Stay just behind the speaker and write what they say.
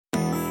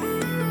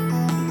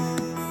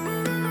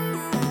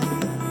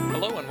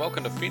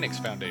welcome to Phoenix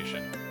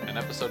Foundation, an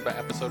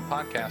episode-by-episode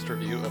podcast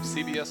review of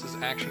CBS's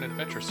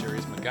action-adventure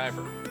series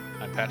MacGyver.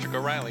 I'm Patrick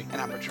O'Reilly.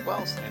 And I'm Richard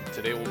Wells. And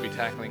today we'll be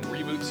tackling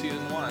Reboot Season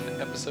 1,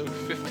 Episode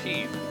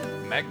 15,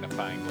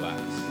 Magnifying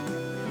Glass.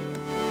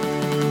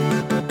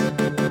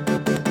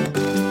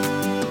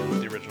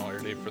 The original air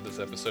date for this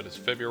episode is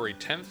February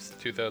 10th,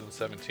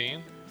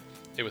 2017.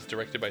 It was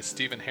directed by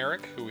Stephen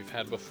Herrick, who we've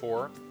had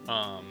before,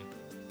 I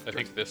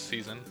think this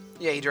season.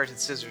 Yeah, he directed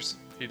Scissors.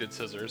 He did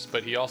Scissors,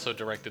 but he also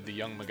directed the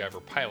Young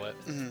MacGyver pilot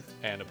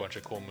and a bunch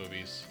of cool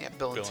movies. Yeah,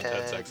 Bill and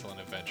Ted's Ted, Excellent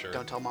Adventure.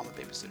 Don't Tell Mom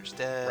the Babysitter's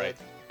Dead. Right,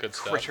 good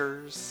stuff.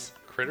 Critters.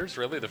 Critters,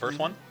 really? The first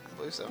one? I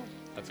believe so.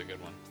 That's a good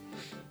one.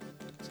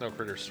 It's no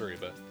Critters 3,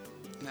 but...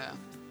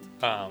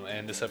 Yeah.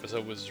 And this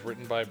episode was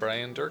written by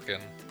Brian Durkin.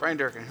 Brian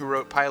Durkin, who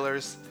wrote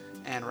Pilers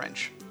and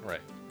Wrench.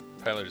 Right.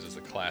 Pilers is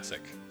a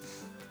classic.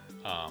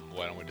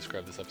 Why don't we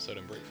describe this episode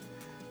in brief?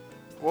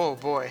 Whoa,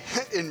 boy.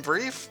 In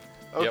brief?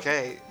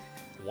 Okay. Yep.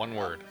 One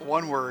word.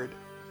 One word.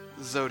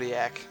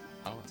 Zodiac.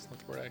 Oh, that's not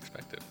the word I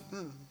expected.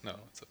 No,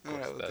 it's of course.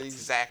 No, That's the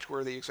exact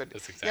word that you expected.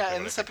 That's exactly yeah, what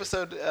in I this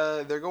figured.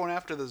 episode, they're going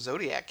after the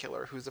Zodiac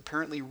Killer, who's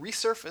apparently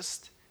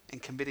resurfaced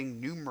and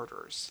committing new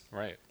murders.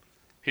 Right.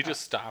 He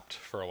just stopped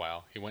for a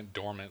while. He went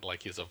dormant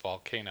like he's a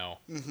volcano.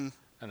 Mm-hmm.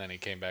 And then he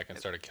came back and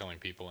started killing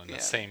people in the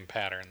same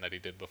pattern that he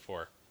did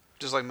before.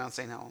 Just like Mount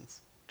St. Helens.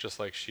 Just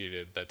like she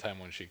did that time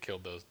when she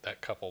killed that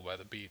couple by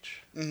the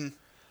beach. Mm-hmm.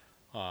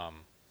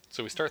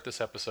 So we start this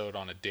episode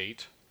on a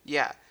date.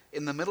 Yeah,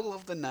 in the middle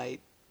of the night,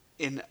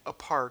 in a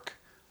park,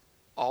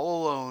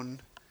 all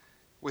alone,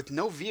 with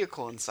no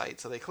vehicle in sight,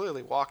 so they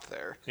clearly walked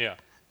there. Yeah.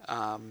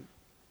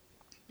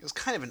 It was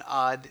kind of an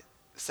odd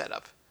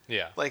setup.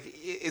 Yeah. Like,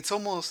 it's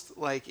almost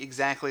like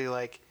exactly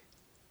like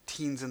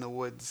Teens in the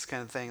Woods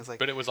kind of thing. It's like,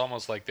 But it was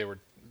almost like they were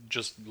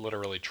just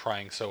literally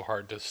trying so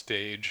hard to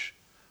stage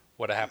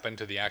what happened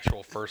to the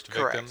actual first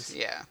Correct, victims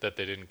yeah. that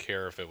they didn't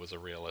care if it was a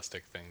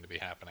realistic thing to be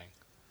happening.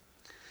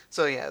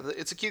 so yeah,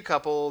 it's a cute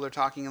couple. They're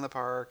talking in the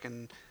park,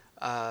 and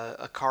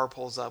a car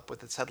pulls up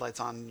with its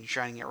headlights on,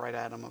 shining it right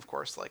at them, of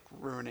course, like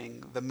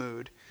ruining the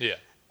mood. Yeah.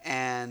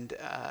 And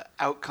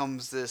out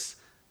comes this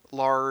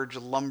large,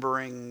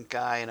 lumbering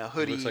guy in a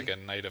hoodie. He looks like a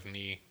Knight of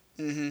Knee.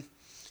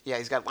 Yeah,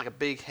 he's got like a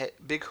big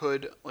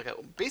hood,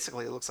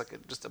 basically it looks like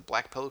just a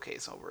black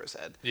pillowcase over his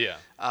head. Yeah.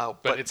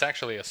 But But it's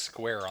actually a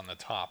square on the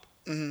top.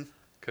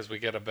 Because we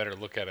get a better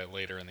look at it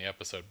later in the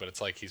episode, but it's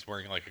like he's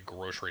wearing like a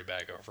grocery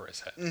bag over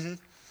his head.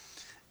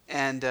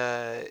 and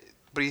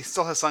but he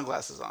still has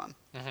sunglasses on,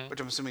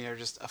 which I'm assuming are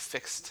just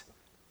affixed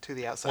to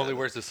the outside. Well, he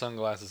wears his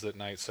sunglasses at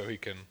night so he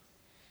can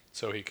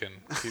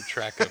keep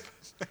track of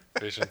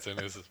visions in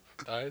his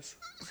eyes.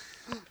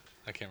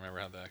 I can't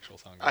remember how the actual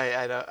song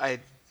goes.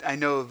 I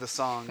know the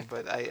song,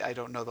 but I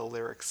don't know the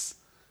lyrics.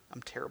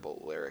 I'm terrible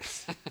at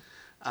lyrics.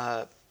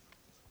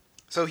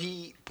 So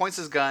he points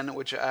his gun,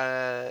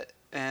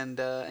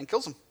 and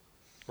kills him.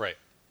 Right.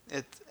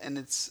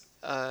 It's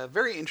a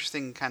very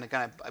interesting kind of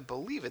gun. I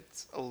believe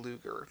it's a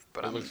Luger,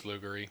 but It looks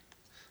Luger-y.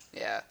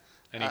 Yeah.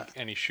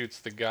 And he shoots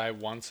the guy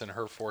once and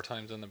her 4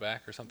 times in the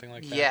back or something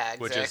like that. Yeah,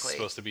 Which is exactly.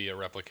 supposed to be a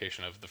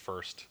replication of the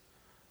first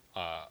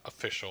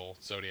official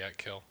Zodiac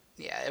kill.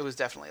 Yeah, it was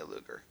definitely a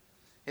Luger,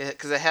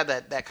 because it had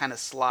that kind of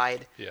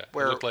slide. Yeah,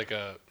 where it looked like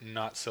a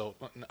not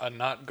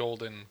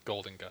golden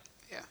gun.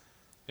 Yeah.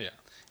 Yeah.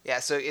 Yeah,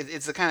 so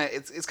it's the kind of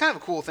it's kind of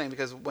a cool thing,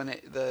 because when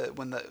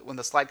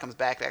the slide comes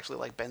back, it actually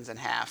like bends in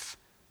half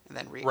and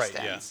then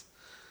re-extends.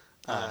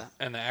 Right, yeah.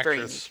 And the very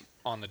actress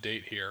on the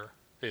date here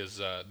is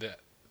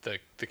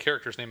the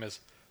character's name is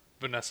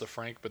Vanessa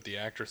Frank, but the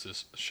actress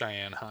is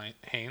Cheyenne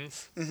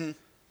Haynes,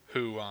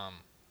 who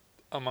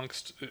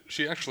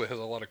she actually has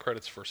a lot of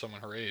credits for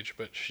someone her age,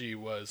 but she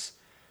was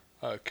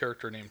a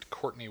character named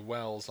Courtney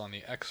Wells on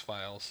the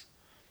X-Files.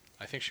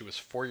 I think she was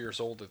 4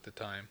 years old at the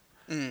time,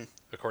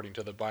 according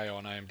to the bio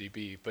on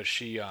IMDb. But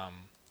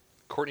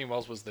Courtney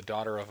Wells was the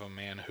daughter of a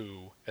man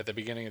who, at the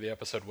beginning of the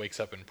episode, wakes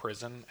up in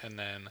prison and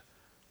then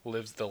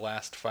lives the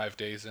last 5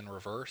 days in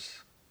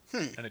reverse.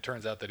 And it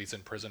turns out that he's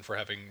in prison for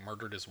having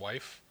murdered his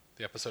wife.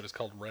 The episode is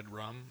called Red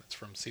Rum. It's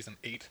from season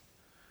 8.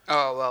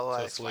 Oh, well, So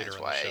that it's explains later in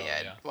the why. show,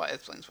 Yeah, yeah. well, it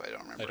explains why I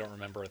don't remember. I don't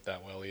remember it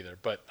that well either.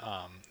 But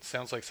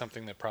sounds like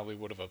something that probably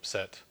would have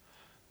upset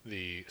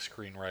the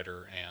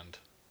screenwriter and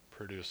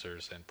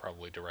producers and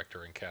probably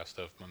director and cast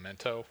of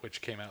Memento,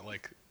 which came out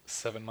like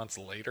 7 months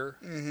later.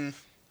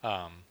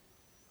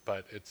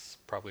 But it's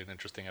probably an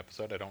interesting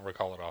episode. I don't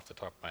recall it off the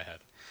top of my head.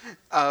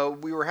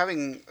 We were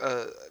having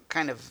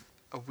kind of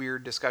a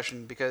weird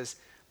discussion, because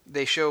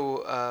they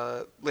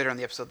show later in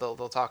the episode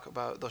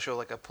they'll show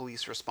like a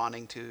police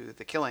responding to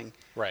the killing,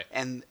 Right.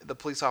 And the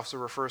police officer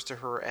refers to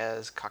her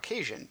as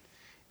Caucasian,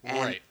 and,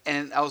 Right.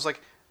 And I was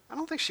like, I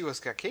don't think she was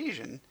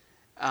Caucasian,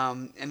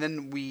 and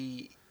then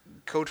we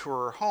go to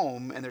her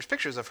home and there's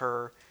pictures of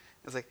her.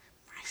 It's like,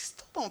 I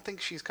still don't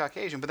think she's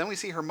Caucasian, but then we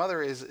see her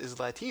mother is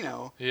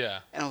Latino. Yeah.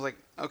 And I was like,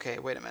 okay,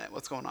 wait a minute,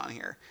 what's going on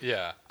here?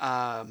 Yeah.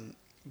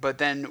 But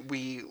then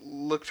we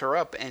looked her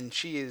up, and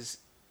she's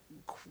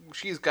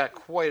got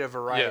quite a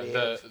variety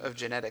of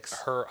genetics.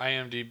 Her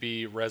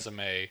IMDb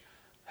resume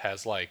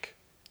has like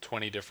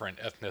 20 different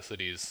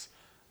ethnicities.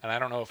 And I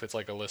don't know if it's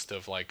like a list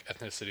of like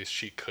ethnicities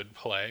she could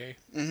play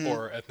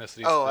or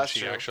ethnicities Oh, that that's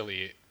she true.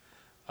 actually.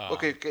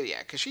 Okay, yeah,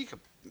 because she could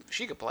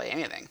play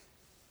anything.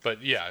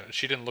 But yeah,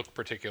 she didn't look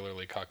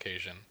particularly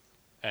Caucasian,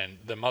 and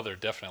the mother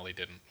definitely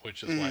didn't,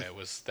 which is why it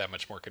was that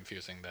much more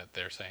confusing that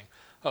they're saying,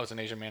 "Oh, it's an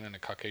Asian man and a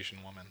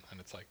Caucasian woman," and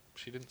it's like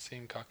she didn't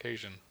seem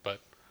Caucasian.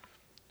 But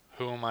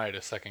who am I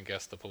to second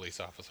guess the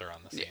police officer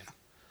on the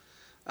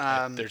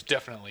scene? There's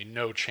definitely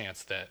no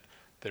chance that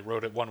they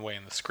wrote it one way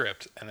in the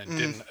script and then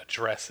didn't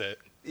address it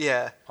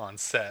Yeah, on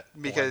set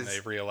because when they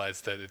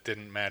realized that it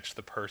didn't match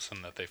the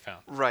person that they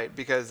found. right,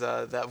 because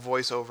that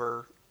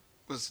voiceover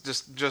was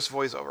just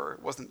voiceover.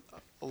 It wasn't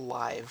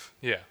live.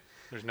 Yeah,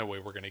 there's no way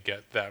we're going to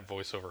get that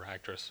voiceover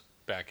actress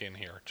back in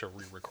here to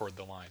re-record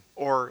the line,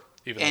 Or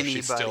even anybody, though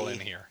she's still in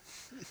here.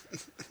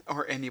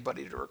 or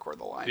anybody to record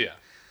the line.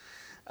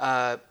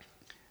 Yeah.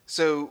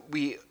 So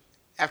we,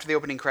 after the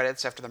opening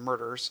credits, after the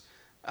murders,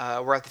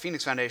 we're at the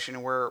Phoenix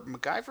Foundation where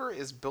MacGyver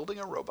is building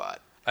a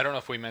robot. I don't know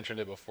if we mentioned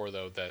it before,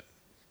 though, that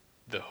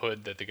the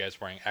hood that the guy's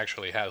wearing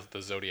actually has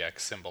the Zodiac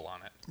symbol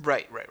on it,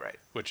 Right.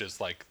 which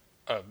is like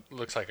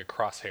looks like a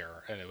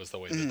crosshair, and it was the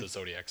way that the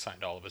Zodiac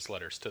signed all of his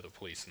letters to the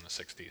police in the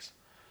 60s.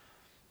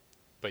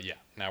 But yeah,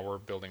 now we're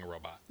building a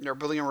robot. They're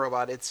building a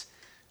robot. It's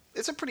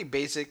a pretty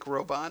basic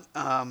robot.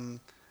 And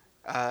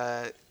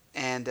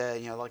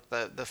like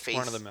the face.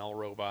 Run-of-the-mill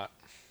robot.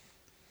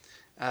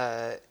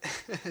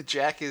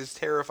 Jack is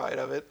terrified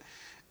of it,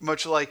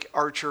 much like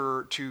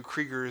Archer to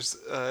Krieger's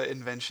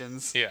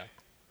inventions. Yeah.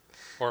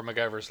 Or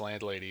MacGyver's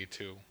landlady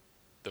to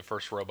the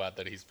first robot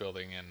that he's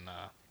building in,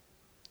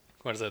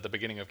 what is it, the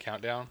beginning of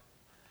Countdown?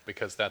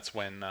 Because that's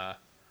when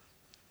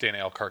Dana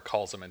Elkhart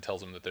calls him and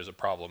tells him that there's a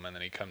problem, and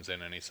then he comes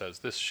in and he says,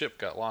 this ship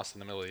got lost in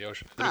the middle of the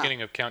ocean. At the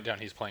beginning of Countdown,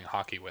 he's playing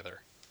hockey with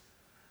her.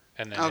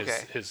 And then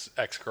his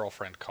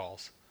ex-girlfriend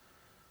calls.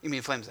 You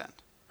mean Flames End?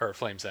 Or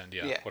Flames End,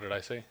 yeah. What did I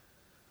say?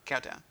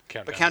 Countdown.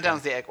 Countdown. But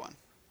Countdown's the egg one.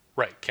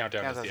 Right,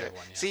 Countdown is the egg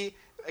one, yeah. See,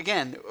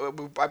 again,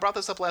 I brought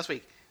this up last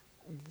week.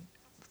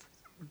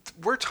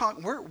 We're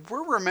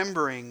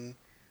remembering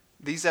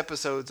these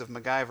episodes of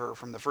MacGyver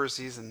from the first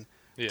season,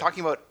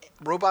 talking about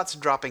robots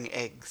dropping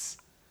eggs.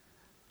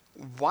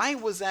 Why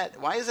is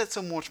that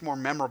so much more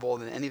memorable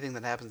than anything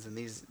that happens in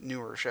these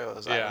newer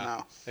shows? I don't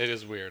know. It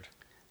is weird.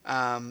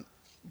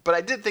 But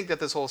I did think that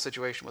this whole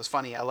situation was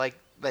funny. I like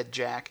that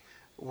Jack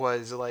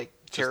was like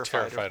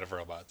terrified of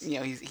robots.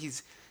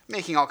 He's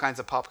making all kinds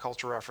of pop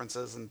culture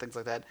references and things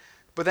like that.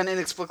 But then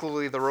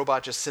inexplicably the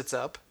robot just sits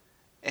up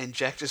and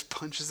Jack just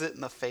punches it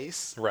in the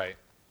face. Right.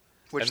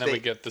 And then we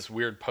get this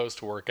weird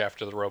post work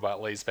after the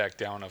robot lays back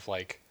down of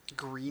like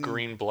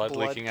green blood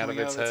leaking out of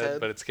its head,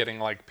 but it's getting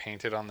like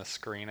painted on the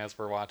screen as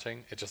we're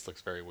watching. It just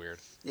looks very weird.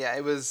 Yeah,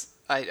 it was.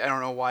 I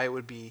don't know why it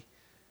would be,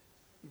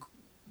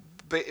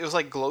 but it was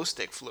like glow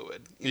stick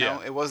fluid. You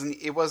know, it wasn't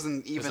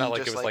even. It's not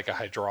like it was like a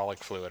hydraulic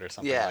fluid or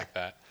something like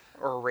that.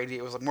 Or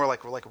radiator. It was more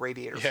like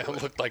radiator fluid. Yeah,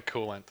 it looked like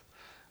coolant.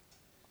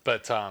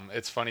 But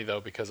it's funny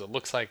though because it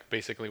looks like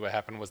basically what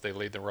happened was they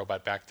laid the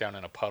robot back down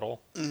in a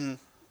puddle, and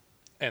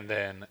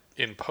then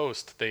in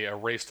post they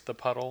erased the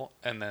puddle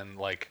and then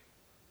like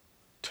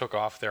took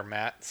off their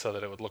mat so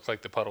that it would look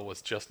like the puddle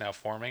was just now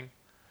forming,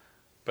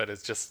 but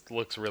it just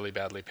looks really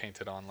badly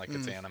painted on, like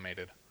it's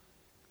animated.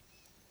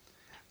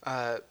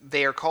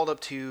 They are called up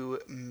to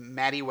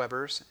Maddie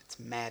Weber's. It's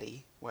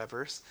Maddie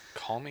Weber's.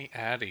 Call me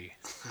Addie.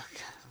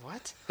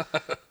 What?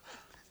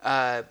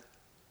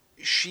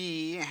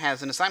 She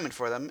has an assignment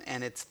for them,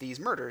 and it's these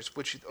murders,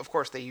 which of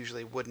course they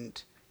usually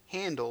wouldn't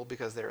handle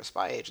because they're a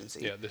spy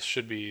agency. Yeah, this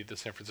should be the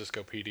San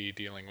Francisco PD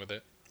dealing with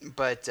it.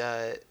 But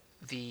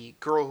the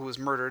girl who was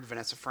murdered,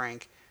 Vanessa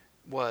Frank,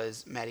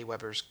 was Maddie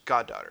Weber's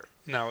goddaughter.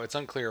 Now, it's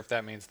unclear if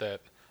that means that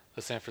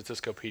the San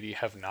Francisco PD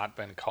have not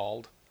been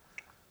called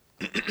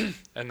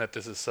and that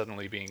this is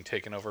suddenly being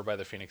taken over by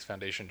the Phoenix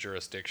Foundation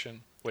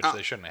jurisdiction, which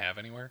they shouldn't have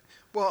anywhere.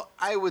 Well,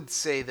 I would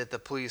say that the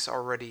police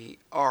already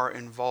are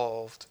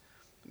involved,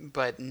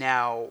 but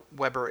now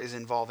Weber is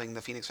involving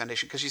the Phoenix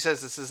Foundation because she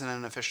says this isn't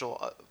an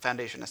official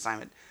Foundation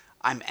assignment.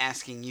 I'm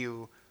asking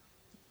you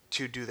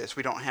to do this.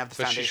 We don't have the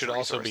Foundation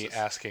resources. But she should also be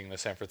asking the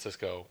San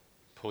Francisco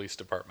Police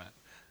Department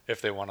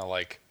if they want to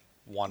like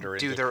wander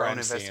into their crime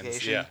own scenes.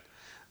 investigation.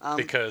 Yeah,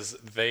 because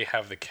they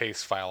have the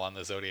case file on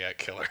the Zodiac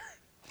killer.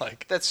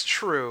 Like that's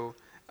true.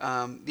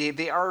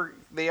 They are.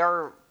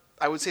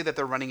 I would say that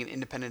they're running an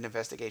independent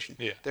investigation.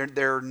 Yeah.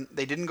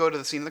 They didn't go to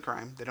the scene of the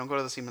crime. They don't go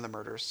to the scene of the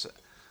murders.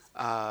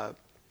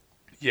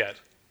 Yet.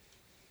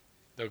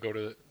 They'll go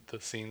to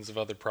the scenes of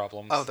other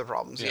problems. Other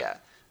problems, yeah.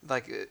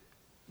 Like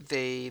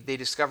they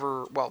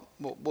discover. Well,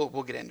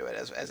 we'll get into it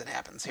as it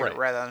happens here,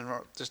 rather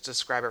than just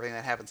describe everything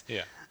that happens.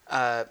 Yeah.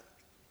 But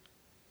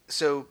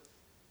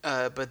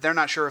they're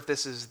not sure if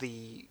this is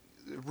the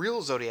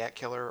real Zodiac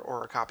killer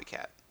or a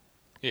copycat.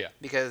 Yeah.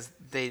 Because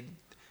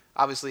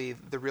obviously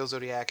the real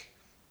Zodiac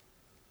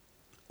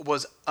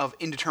was of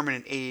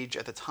indeterminate age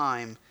at the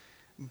time,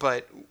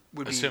 but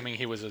would be... Assuming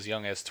he was as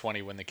young as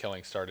 20 when the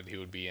killing started, he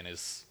would be in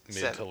his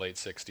mid to late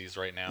 60s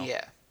right now.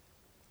 Yeah.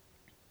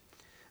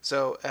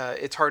 So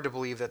it's hard to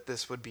believe that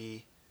this would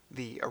be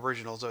the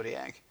original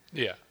Zodiac,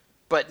 Yeah.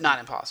 but not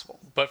impossible.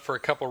 But for a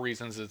couple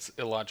reasons, it's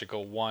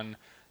illogical. One,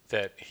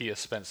 that he has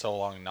spent so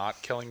long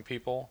not killing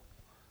people,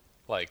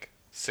 like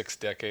 6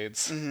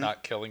 decades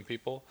not killing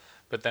people.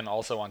 But then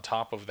also on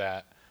top of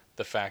that,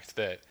 the fact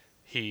that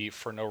he,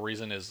 for no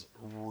reason, is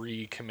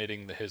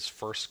recommitting his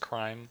first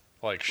crime,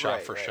 like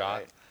shot for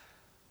shot.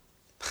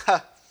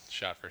 Right.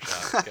 Shot for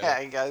shot.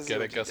 I guys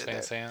Get it, Gus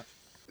Van Sant?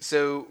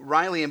 So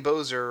Riley and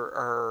Bozer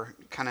are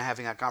kind of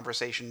having a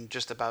conversation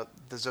just about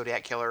the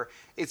Zodiac Killer.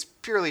 It's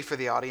purely for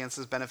the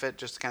audience's benefit,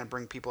 just to kind of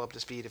bring people up to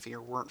speed if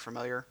you weren't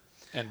familiar.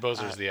 And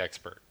Bozer's the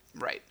expert.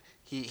 Right.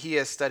 He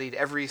has studied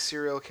every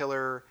serial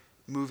killer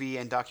movie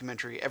and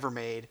documentary ever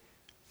made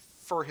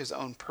for his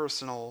own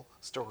personal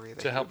story.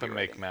 To help him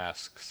make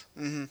masks.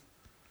 Mm-hmm.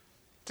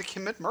 To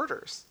commit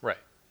murders. Right.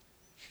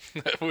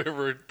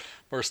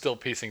 we're still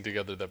piecing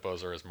together that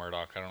Bozer is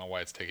Murdoch. I don't know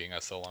why it's taking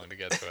us so long to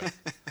get to it.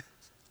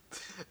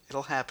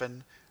 It'll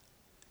happen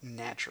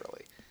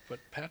naturally. But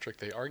Patrick,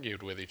 they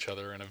argued with each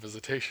other in a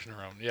visitation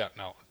room. Yeah,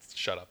 no,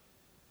 shut up.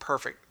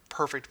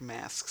 Perfect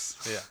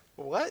masks. Yeah.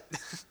 What?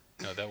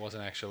 No, that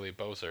wasn't actually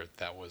Bozer.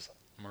 That was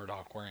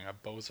Murdoch wearing a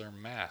Bozer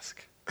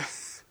mask.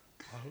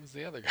 Well, who's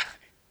the other guy?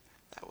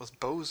 That was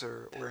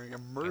Bozer wearing a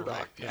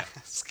Murdoch yeah.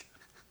 mask.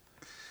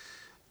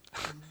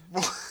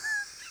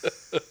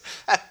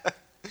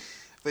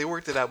 They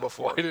worked it out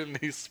before. Why didn't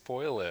he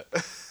spoil it?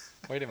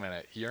 Wait a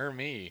minute. You're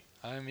me.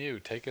 I'm you.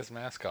 Take his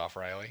mask off,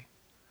 Riley.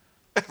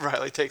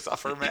 Riley takes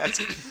off her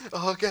mask.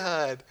 Oh,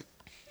 God.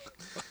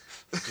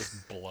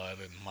 Just blood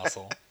and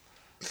muscle.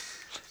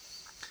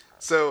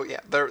 So, yeah,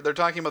 they're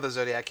talking about the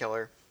Zodiac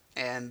Killer,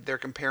 and they're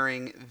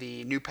comparing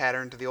the new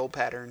pattern to the old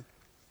pattern.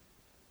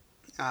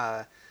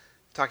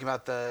 Talking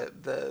about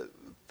the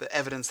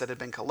evidence that had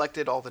been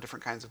collected, all the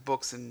different kinds of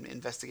books and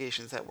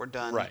investigations that were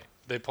done. Right.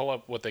 They pull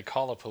up what they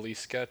call a police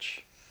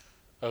sketch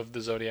of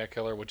the Zodiac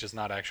Killer, which is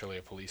not actually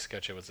a police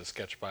sketch. It was a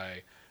sketch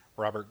by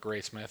Robert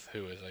Graysmith,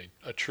 who is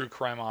a true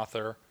crime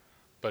author,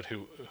 but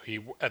who he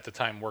at the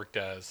time worked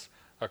as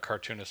a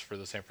cartoonist for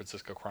the San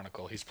Francisco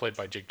Chronicle. He's played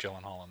by Jake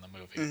Gyllenhaal in the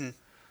movie, Mm-hmm.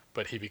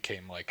 but he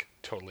became like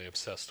totally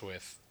obsessed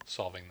with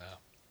solving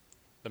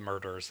the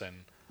murders,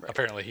 and Right.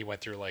 apparently he went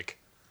through like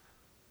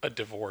a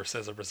divorce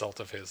as a result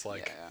of his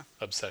Yeah.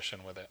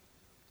 obsession with it.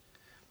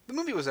 The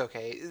movie was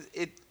okay.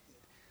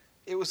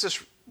 It was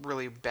just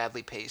really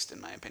badly paced,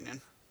 in my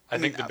opinion. I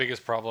think the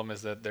biggest problem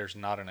is that there's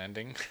not an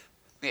ending.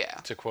 Yeah.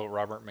 To quote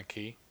Robert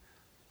McKee,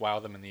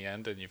 wow them in the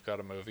end and you've got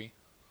a movie.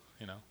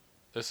 You know,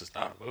 this is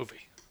not a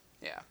movie.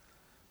 Yeah.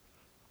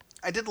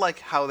 I did like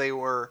how they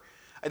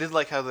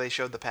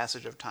showed the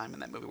passage of time in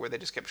that movie, where they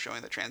just kept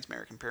showing the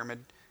Trans-American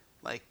Pyramid,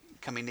 like,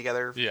 coming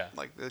together. Yeah.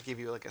 Like, they give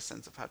you, like, a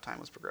sense of how time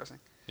was progressing.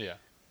 Yeah.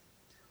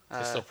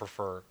 I still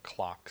prefer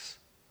clocks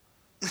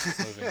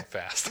moving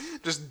fast.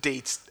 Just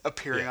dates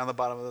appearing on the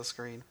bottom of the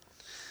screen.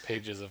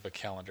 Pages of a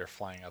calendar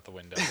flying out the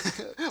window.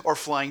 Or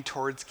flying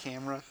towards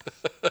camera.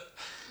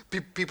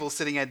 People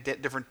sitting at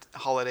different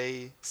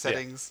holiday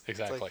settings. Yeah,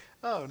 exactly. It's like,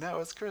 oh, now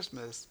it's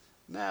Christmas.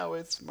 Now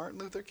it's Martin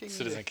Luther King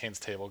Citizen Day. Kane's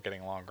table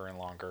getting longer and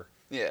longer.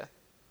 Yeah.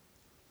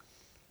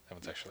 That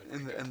one's actually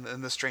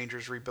And the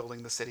strangers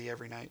rebuilding the city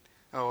every night.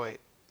 Oh, wait.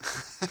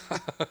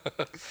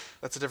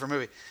 That's a different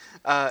movie.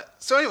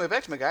 So anyway,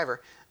 back to MacGyver.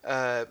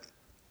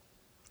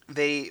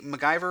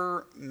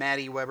 MacGyver,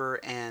 Maddie Weber,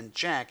 and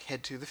Jack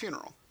head to the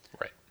funeral.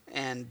 Right.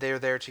 And they're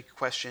there to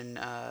question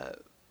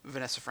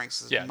Vanessa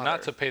Franks' mother.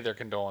 Not to pay their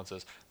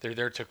condolences. They're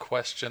there to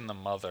question the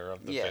mother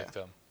of the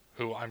victim,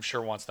 who I'm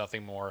sure wants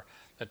nothing more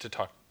than to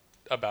talk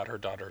about her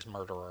daughter's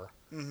murderer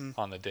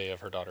on the day of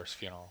her daughter's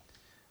funeral.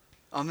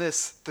 On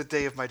the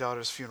day of my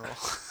daughter's funeral.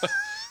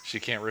 She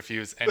can't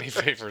refuse any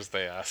favors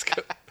they ask.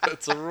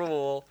 It's a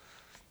rule.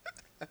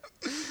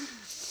 Do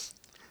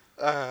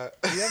you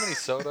have any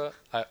soda?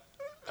 I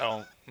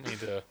don't mean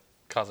to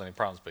cause any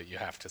problems, but you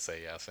have to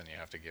say yes, and you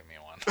have to give me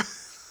one.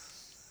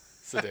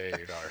 It's the day of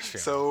your daughter's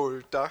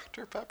funeral. So,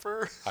 Dr.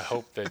 Pepper? I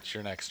hope that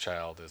your next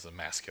child is a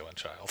masculine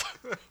child.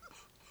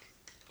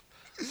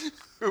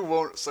 Who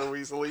won't so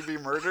easily be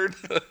murdered.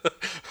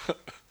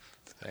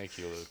 Thank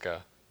you,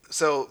 Luca.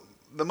 So,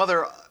 the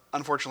mother,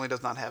 unfortunately,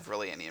 does not have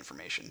really any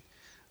information.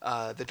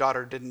 The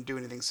daughter didn't do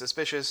anything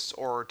suspicious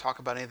or talk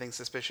about anything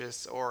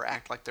suspicious or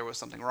act like there was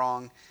something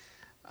wrong.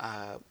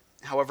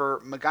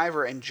 However,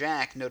 MacGyver and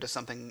Jack notice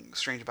something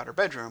strange about her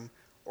bedroom,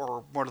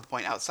 or more to the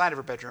point, outside of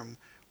her bedroom,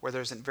 where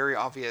there's a very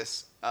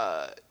obvious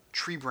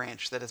tree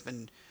branch that has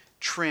been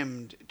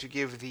trimmed to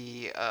give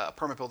the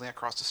apartment building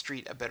across the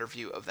street a better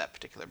view of that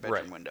particular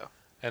bedroom window.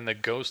 And the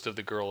ghost of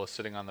the girl is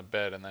sitting on the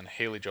bed, and then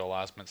Haley Joel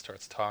Osment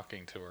starts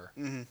talking to her,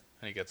 and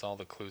he gets all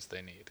the clues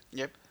they need.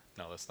 Yep.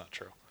 No, that's not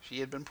true. She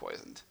had been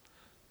poisoned.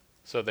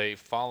 So they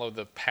follow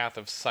the path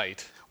of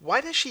sight.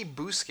 Why does she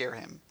boo scare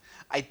him?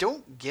 I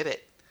don't get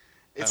it.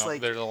 It's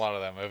like there's a lot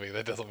of that movie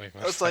that doesn't make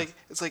much sense.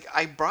 It's like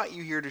I brought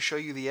you here to show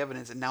you the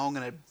evidence, and now I'm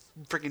gonna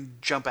freaking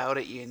jump out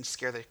at you and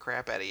scare the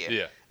crap out of you.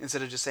 Yeah.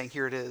 Instead of just saying,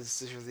 "Here it is.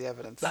 Here's the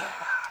evidence."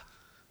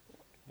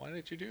 Why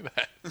did you do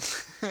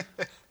that?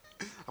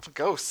 Of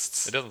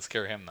ghosts. It doesn't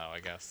scare him though,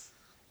 I guess.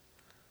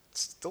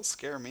 Still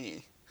scare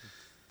me.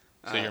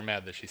 So you're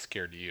mad that she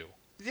scared you.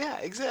 Yeah,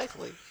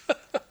 exactly.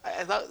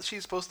 I thought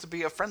she's supposed to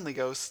be a friendly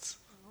ghost,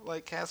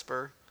 like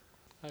Casper.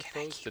 I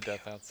froze to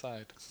death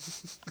outside.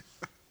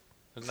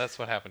 And that's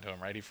what happened to him,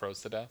 right? He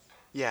froze to death?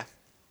 Yeah.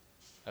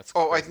 That's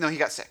Oh, crazy. no, he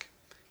got sick.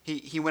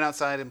 He went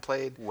outside and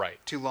played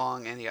Right. too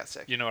long, and he got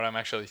sick. You know what I'm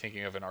actually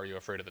thinking of in Are You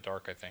Afraid of the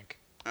Dark, I think.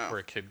 Oh. Where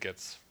a kid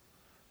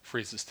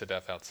freezes to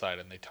death outside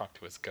and they talk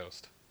to his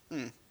ghost.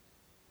 The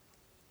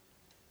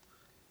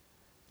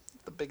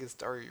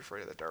biggest Are You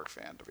Afraid of the Dark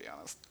fan, to be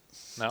honest.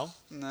 No?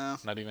 No.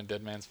 Not even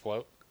Dead Man's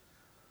Float?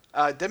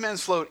 Dead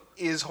Man's Float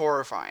is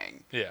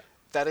horrifying. Yeah.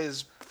 That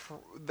is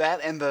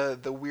that and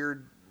the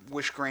weird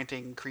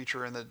wish-granting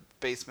creature in the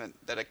basement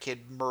that a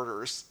kid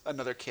murders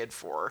another kid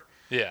for.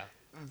 Yeah.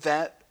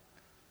 That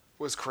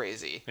was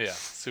crazy. Yeah.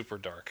 Super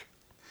dark.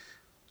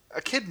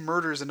 A kid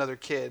murders another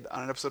kid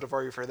on an episode of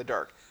Are You Afraid of the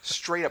Dark.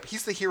 Straight up.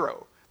 He's the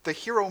hero. The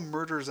hero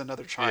murders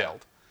another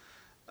child.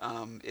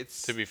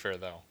 It's To be fair,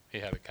 though, he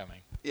had it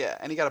coming. Yeah,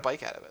 and he got a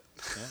bike out of it.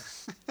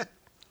 Yeah.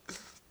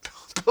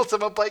 Built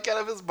him a bike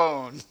out of his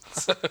bones.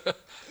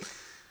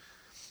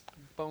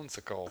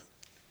 Bonesicle.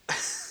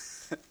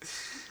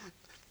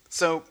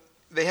 So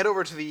they head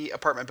over to the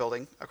apartment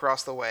building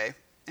across the way,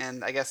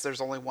 and I guess there's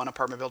only one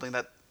apartment building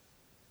that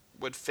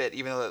would fit,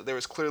 even though there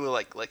was clearly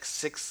like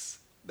 6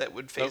 that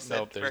would face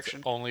that direction.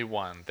 There's only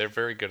one. They're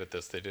very good at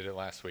this. They did it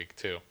last week,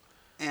 too.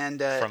 And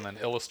From an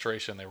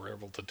illustration, they were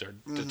able to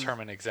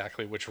determine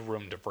exactly which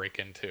room to break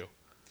into.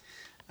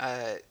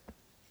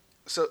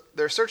 So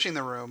they're searching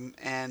the room,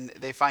 and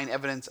they find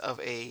evidence of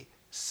a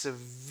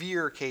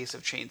severe case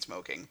of chain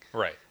smoking.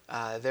 Right.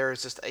 There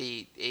is just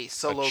a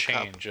solo a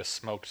chain cup. just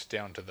smoked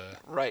down to the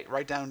Right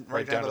down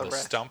down to to the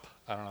breast. stump.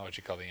 I don't know what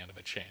you call the end of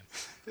a chain.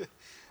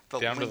 To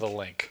Down to the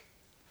link.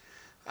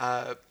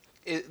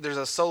 there's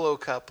a solo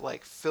cup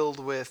filled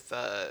with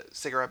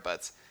cigarette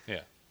butts.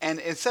 Yeah. And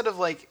instead of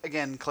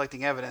again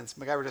collecting evidence,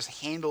 MacGyver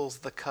just handles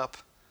the cup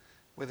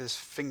with his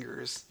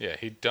fingers. Yeah,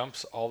 he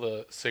dumps all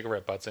the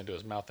cigarette butts into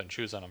his mouth and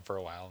chews on them for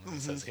a while, and he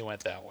says he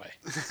went that way.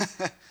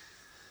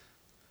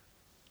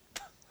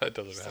 That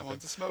doesn't happen.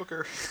 Someone's a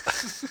smoker.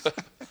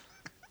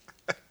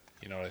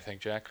 You know what I think,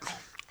 Jack?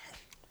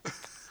 I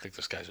think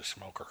this guy's a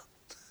smoker.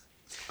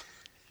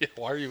 Yeah,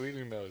 why are you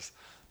eating those?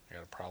 I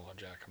got a problem,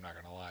 Jack. I'm not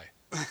going to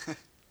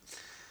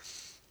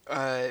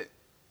lie.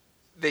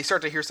 They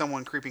start to hear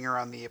someone creeping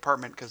around the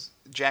apartment because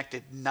Jack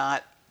did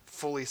not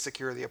fully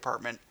secure the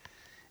apartment,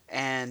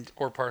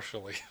 Or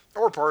partially.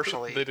 or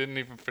partially. They didn't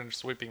even finish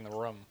sweeping the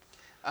room.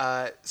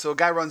 So a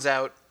guy runs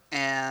out,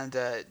 and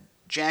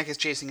Jack is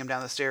chasing him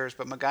down the stairs,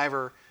 but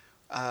MacGyver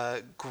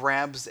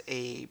grabs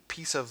a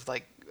piece of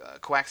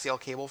coaxial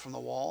cable from the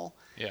wall,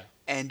 Yeah.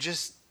 and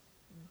just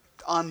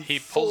He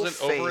pulls it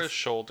full over faith- his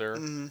shoulder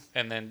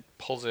and then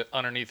pulls it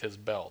underneath his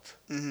belt.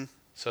 Mm-hmm.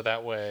 So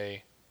that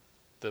way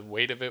the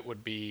weight of it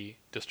would be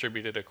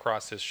distributed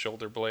across his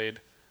shoulder blade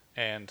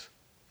and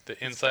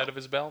the inside of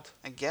his belt.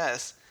 I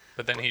guess.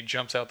 But then he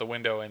jumps out the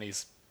window and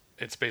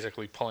it's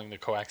basically pulling the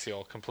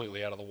coaxial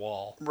completely out of the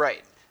wall.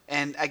 Right.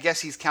 And I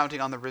guess he's counting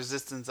on the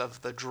resistance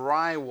of the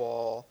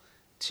drywall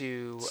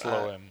to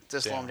slow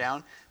him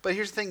down. But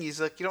here's the thing: he's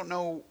you don't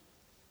know.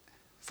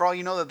 For all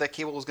you know, that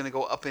cable is going to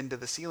go up into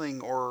the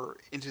ceiling or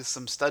into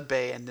some stud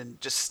bay and then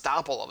just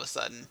stop all of a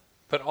sudden.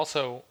 But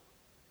also,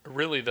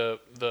 really,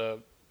 the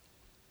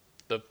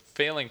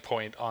failing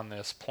point on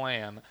this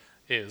plan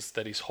is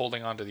that he's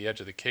holding onto the edge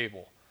of the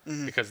cable,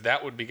 because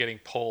that would be getting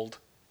pulled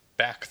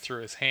back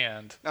through his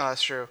hand. Oh,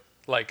 that's true.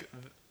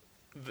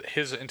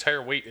 His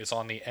entire weight is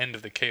on the end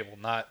of the cable,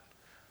 not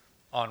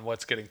on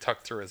what's getting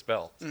tucked through his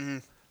belt. Mm-hmm.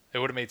 It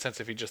would have made sense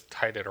if he just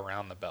tied it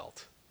around the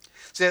belt.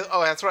 So,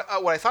 that's what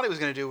I thought he was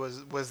going to do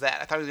was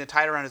that. I thought he was going to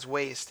tie it around his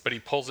waist. But he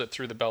pulls it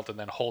through the belt and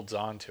then holds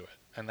on to it.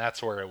 And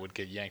that's where it would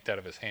get yanked out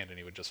of his hand and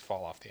he would just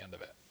fall off the end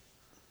of it.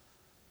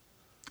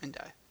 And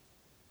die.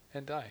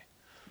 And die.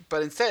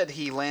 But instead,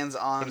 he lands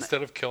on... But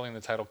instead of killing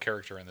the title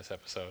character in this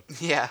episode.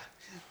 Yeah.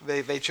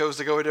 They chose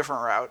to go a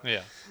different route.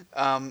 Yeah.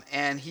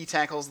 And he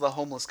tackles the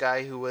homeless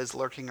guy who was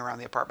lurking around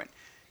the apartment.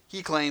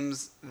 He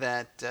claims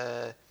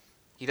that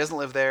he doesn't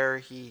live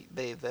there.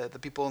 The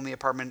people in the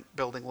apartment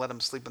building let him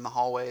sleep in the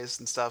hallways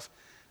and stuff.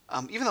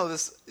 Even though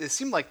it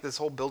seemed like this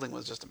whole building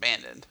was just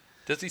abandoned.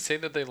 Does he say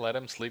that they let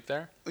him sleep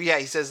there? Yeah,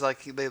 he says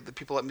the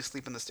people let me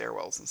sleep in the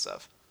stairwells and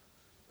stuff.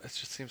 It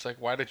just seems like,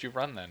 why did you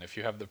run then if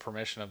you have the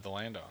permission of the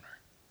landowner?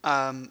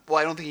 Well,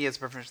 I don't think he has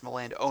permission from the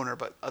landowner,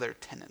 but other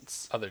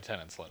tenants. Other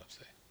tenants let him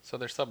stay. So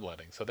they're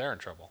subletting, so they're in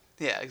trouble.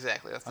 Yeah,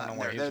 exactly. That's I not don't in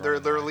know why there. he's Their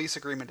running away. lease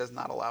agreement does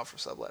not allow for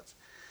sublets.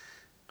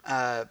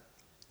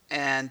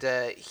 And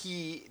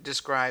he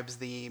describes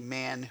the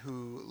man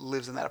who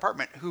lives in that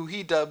apartment, who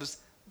he dubs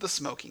the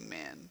Smoking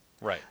Man.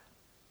 Right.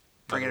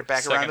 Bringing Another it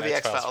back around to the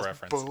second X-Files.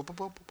 reference. Boom, boom, boom,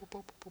 boom,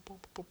 boom, boom, boom,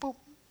 boom, boom.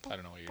 I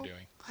don't know what you're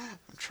doing.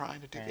 I'm trying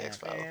to do the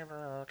X-Files.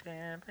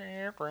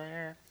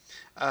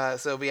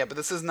 But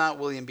this is not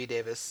William B.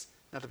 Davis,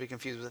 not to be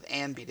confused with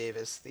Ann B.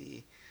 Davis,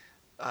 the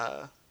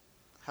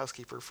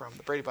housekeeper from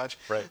the Brady Bunch.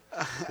 Right.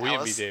 William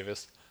B. Alice.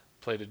 Davis,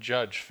 played a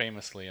judge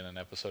famously in an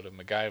episode of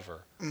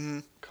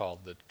MacGyver called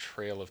The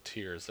Trail of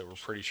Tears that we're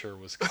pretty sure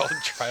was called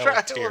Trial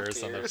of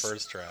Tears on the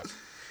first draft.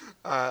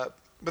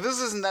 But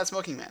this isn't that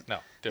Smoking Man. No,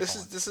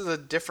 different. This is a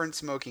different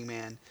Smoking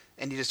Man,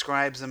 and he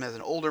describes him as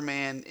an older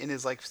man in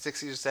his like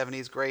 60s or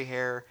 70s, gray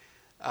hair,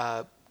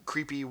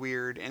 creepy,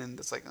 weird, and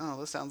it's like, oh,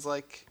 this sounds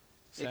like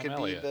Sam it could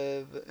Elliott.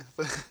 be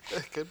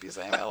it could be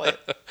Sam Elliott.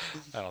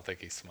 I don't think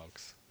he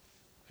smokes,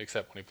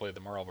 except when he played the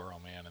Marlboro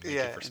Man and Thank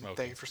Yeah, You for Smoking.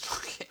 thank you for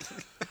smoking.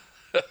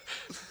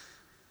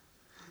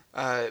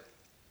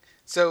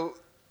 So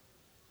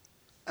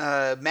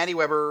Maddie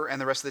Weber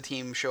and the rest of the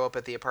team show up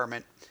at the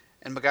apartment,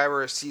 and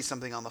MacGyver sees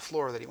something on the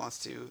floor that he wants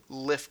to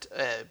lift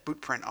a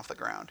boot print off the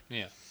ground.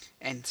 Yeah.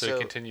 And So he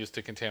continues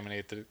to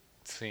contaminate the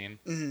scene.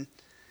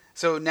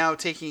 So now,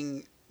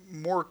 taking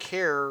more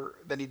care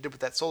than he did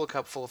with that solo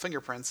cup full of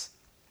fingerprints.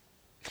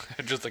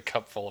 Just a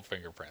cup full of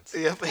fingerprints.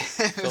 Yep.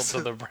 Filled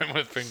to the brim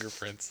with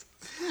fingerprints.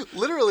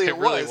 Literally, it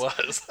really was.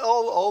 was.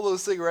 All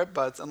those cigarette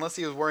butts, unless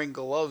he was wearing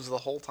gloves the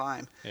whole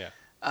time. Yeah.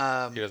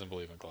 He doesn't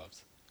believe in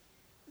gloves.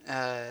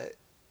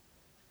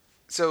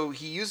 So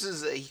he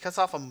cuts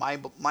off a I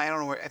don't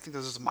know where, I think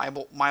this is a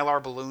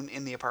Mylar balloon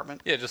in the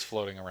apartment. Yeah, just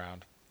floating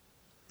around.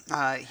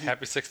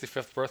 Happy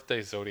 65th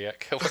birthday, Zodiac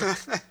Killer.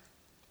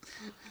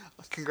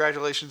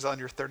 Congratulations on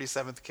your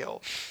 37th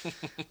kill.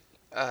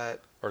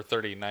 Or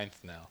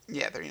 39th now.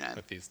 Yeah, 39.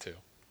 With these two.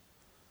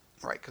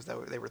 Right, because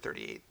they were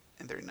 38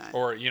 and 39.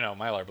 Or,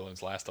 Mylar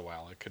balloons last a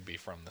while. It could be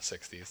from the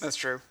 60s. That's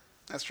true.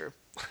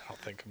 I don't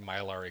think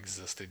Mylar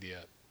existed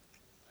yet.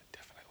 It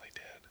definitely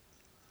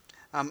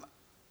did.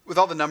 With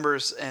all the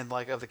numbers and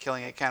like of the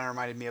killing, it kind of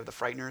reminded me of the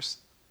Frighteners.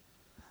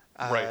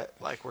 Right.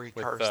 Like where he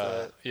With, carves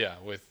the... Yeah,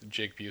 with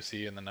Jake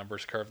Busey and the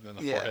numbers carved in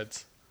the Yeah.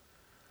 foreheads.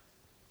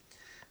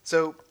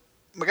 So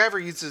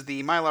MacGyver uses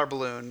the Mylar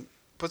balloon,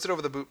 puts it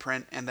over the boot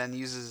print, and then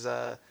uses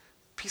a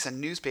piece of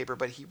newspaper,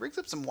 but he rigs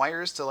up some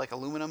wires to like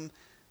aluminum,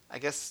 I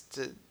guess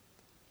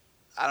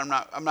I'm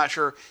not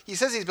sure. He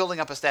says he's building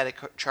up a static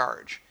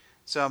charge,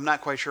 so I'm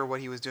not quite sure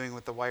what he was doing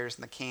with the wires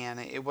in the can.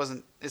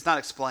 It's not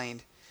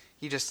explained.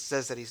 He just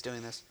says that he's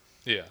doing this.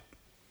 Yeah.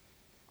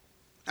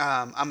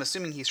 I'm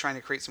assuming he's trying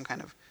to create some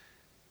kind of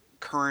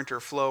current or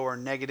flow or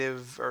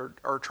negative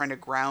or trying to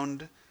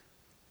ground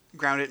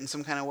it in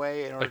some kind of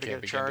way in order to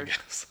get a charge.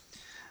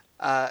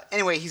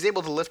 Anyway, he's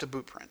able to lift a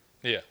boot print.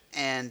 Yeah.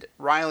 And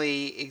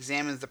Riley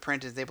examines the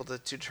print and is able to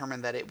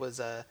determine that it was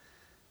a...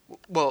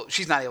 Well,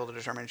 she's not able to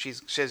determine. She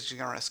says she's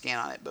going to run a scan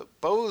on it. But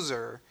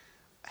Bozer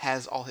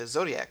has all his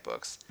Zodiac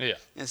books. Yeah.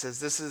 And says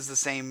this is the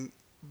same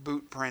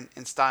boot print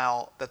and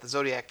style that the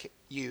Zodiac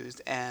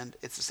used, and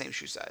it's the same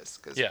shoe size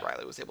because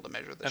Riley was able to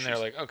measure the shoes. And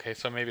they're like, okay,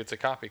 so maybe it's a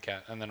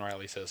copycat. And then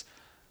Riley says,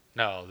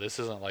 no, this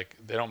isn't like...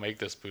 They don't make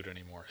this boot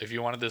anymore. If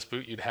you wanted this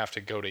boot, you'd have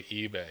to go to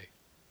eBay.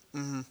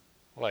 Mm-hmm.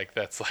 Like,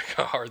 that's like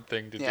a hard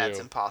thing to do. Yeah,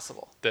 it's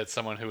impossible. That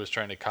someone who was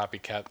trying to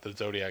copycat the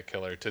Zodiac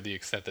Killer to the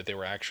extent that they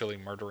were actually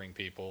murdering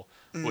people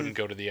wouldn't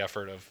go to the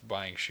effort of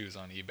buying shoes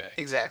on eBay.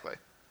 Exactly.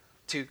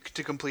 To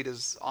complete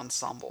his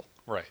ensemble.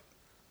 Right.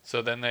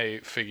 So then they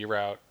figure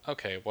out,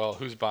 okay, well,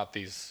 who's bought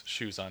these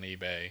shoes on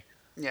eBay?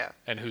 Yeah.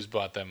 And who's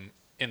bought them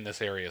in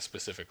this area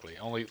specifically?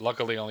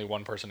 Luckily, only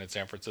one person in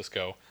San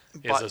Francisco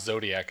is a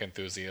Zodiac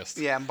enthusiast.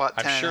 Yeah, and bought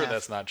 10 I'm sure and a half.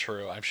 that's not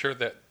true. I'm sure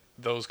that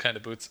those kind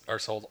of boots are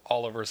sold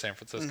all over San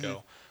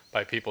Francisco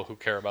by people who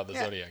care about the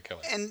Zodiac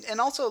Killer. And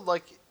also,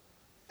 like,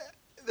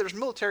 there's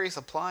military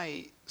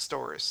supply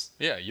stores.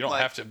 Yeah, you don't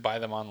have to buy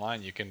them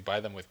online. You can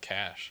buy them with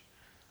cash.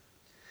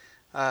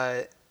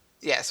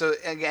 Yeah, so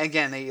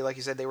again, like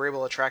you said, they were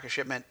able to track a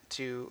shipment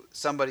to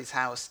somebody's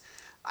house.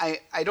 I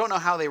don't know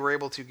how they were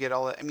able to get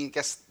all that. I mean, I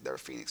guess they're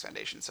Phoenix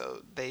Foundation,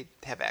 so they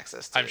have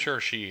access to I'm sure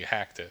she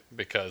hacked it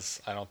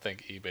because I don't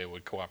think eBay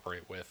would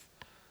cooperate with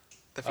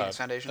the Phoenix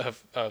Foundation.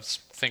 A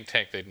think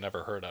tank they'd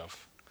never heard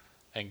of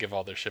and give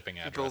all their shipping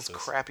addresses. Builds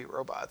crappy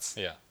robots.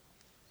 Yeah.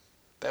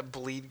 That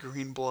bleed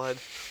green blood.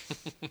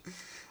 I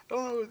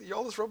don't know.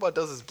 All this robot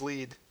does is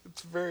bleed.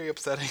 It's very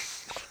upsetting.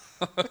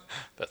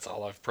 That's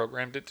all I've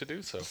programmed it to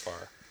do so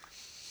far.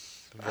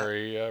 It's a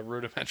very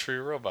rudimentary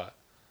robot.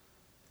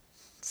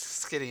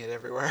 It's getting it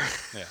everywhere.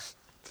 Yeah.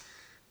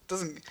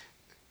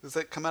 Does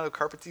that come out of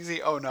carpets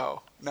easy? Oh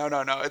no.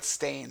 No, it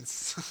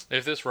stains.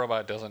 If this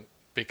robot doesn't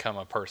become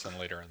a person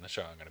later in the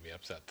show, I'm going to be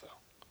upset though.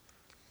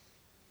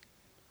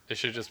 It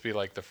should just be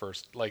like the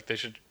first, like they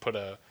should put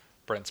a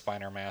Brent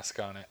Spiner mask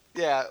on it.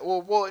 Yeah,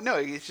 well, no,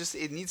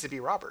 it needs to be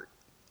Robert.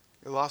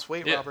 You lost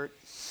weight, Yeah. Robert.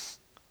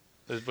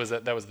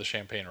 That was the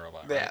champagne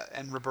robot, right? Yeah,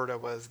 and Roberta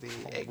was the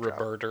egg drop.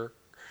 Roberter.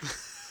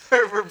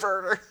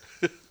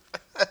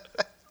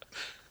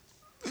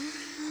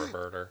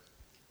 Roberta.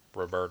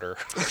 Roberter.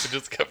 I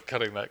just kept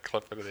cutting that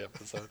clip into the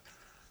episode.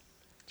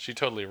 She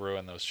totally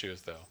ruined those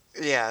shoes, though.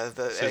 Yeah,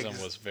 the Susan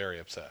eggs. was very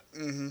upset.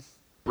 Mm-hmm.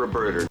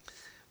 Roberter.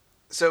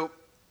 So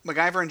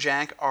MacGyver and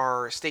Jack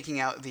are staking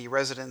out the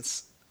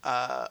residence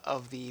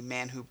of the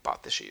man who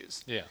bought the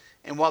shoes. Yeah.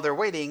 And while they're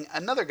waiting,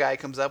 another guy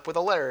comes up with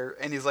a letter,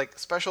 and he's like,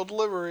 special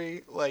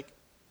delivery, like,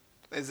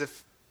 as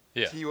if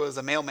he was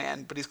a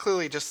mailman, but he's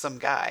clearly just some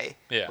guy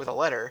with a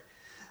letter.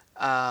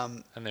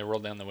 And they roll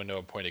down the window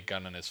and point a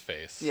gun in his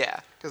face. Yeah,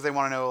 because they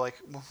want to know,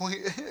 like,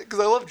 because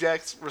I love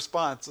Jack's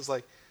response. It's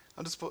like,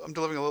 I'm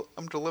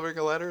delivering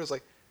a letter. It's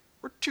like,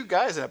 we're two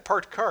guys in a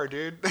parked car,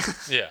 dude.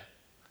 Yeah.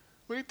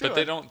 What are you doing? But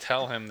they don't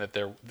tell him that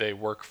they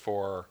work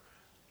for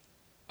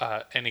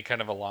any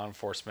kind of a law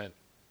enforcement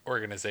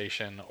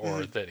organization,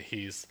 or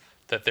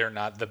that they're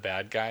not the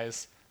bad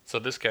guys. So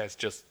this guy's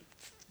just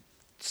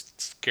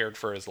scared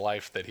for his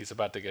life that he's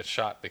about to get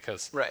shot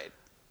because, Right.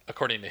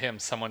 according to him,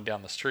 someone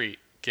down the street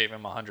gave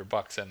him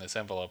 $100 in this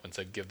envelope and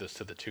said, "Give this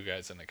to the two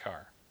guys in the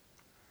car."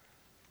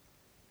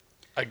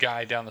 A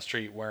guy down the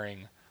street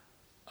wearing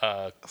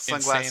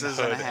Sunglasses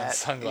insane hood and a hat.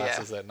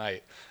 sunglasses at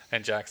night,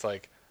 and Jack's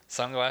like,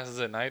 "Sunglasses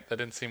at night? That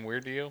didn't seem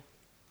weird to you?"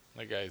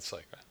 The guy's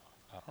like, "I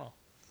don't know."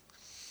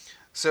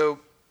 So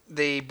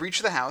they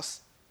breach the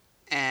house,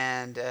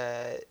 and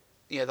the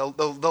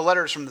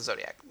letters from the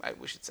Zodiac.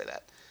 We should say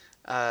that.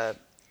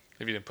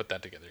 If you didn't put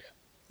that together yet.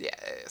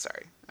 Yeah,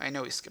 sorry. I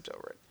know we skipped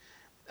over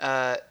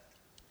it.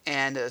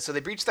 So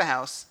they breach the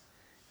house,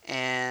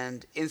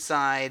 and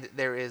inside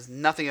there is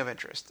nothing of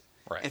interest.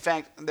 Right. In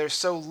fact, there's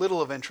so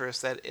little of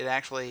interest that it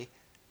actually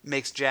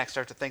makes Jack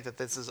start to think that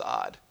this is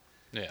odd.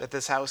 Yeah. That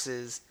this house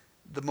is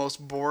the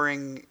most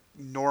boring,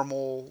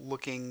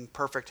 normal-looking,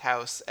 perfect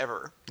house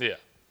ever. Yeah.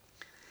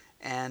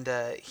 And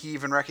he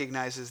even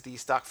recognizes the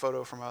stock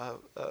photo from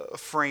a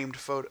framed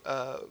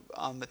photo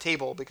on the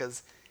table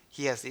because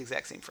he has the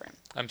exact same frame.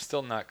 I'm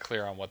still not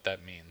clear on what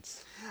that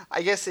means.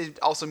 I guess it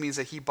also means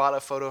that he bought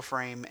a photo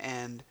frame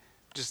and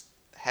just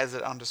has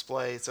it on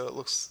display, so it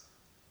looks.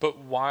 But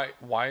why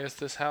is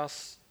this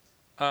house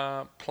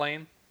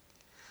plain?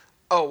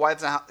 Oh, why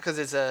it's not? Because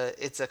it's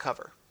a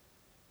cover.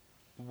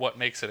 What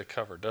makes it a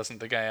cover? Doesn't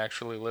the guy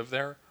actually live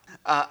there?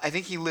 I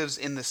think he lives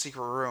in the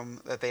secret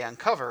room that they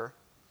uncover.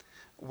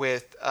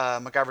 With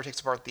MacGyver takes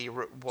apart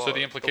so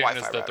the implication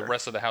is that router. the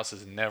rest of the house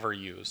is never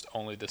used.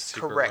 Only the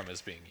secret Correct. room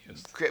is being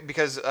used.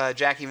 Because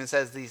Jack even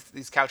says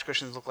these couch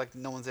cushions look like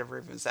no one's ever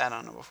even sat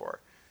on them before.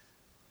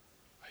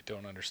 I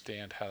don't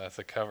understand how that's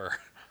a cover.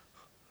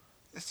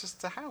 It's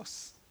just a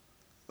house.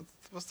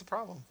 What's the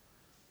problem?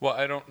 Well,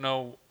 I don't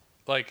know.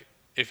 Like,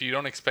 if you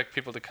don't expect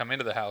people to come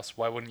into the house,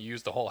 why wouldn't you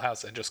use the whole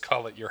house and just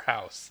call it your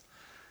house?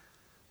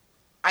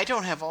 I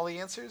don't have all the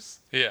answers.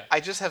 Yeah. I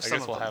just have some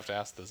of them. I guess we'll have to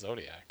ask the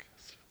Zodiac.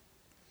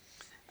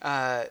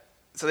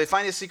 So they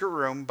find his secret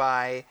room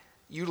by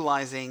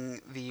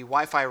utilizing the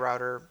Wi-Fi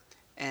router,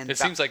 and It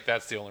seems like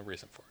that's the only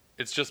reason for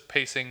it. It's just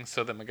pacing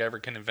so that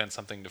MacGyver can invent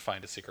something to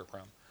find a secret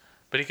room.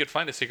 But he could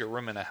find a secret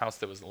room in a house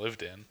that was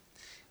lived in.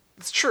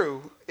 It's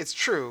true. It's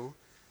true.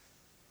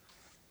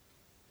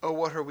 Oh,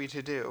 what are we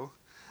to do?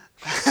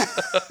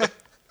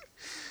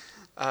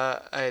 I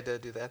had to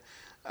do that.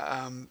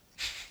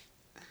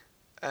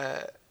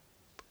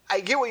 I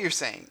get what you're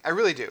saying. I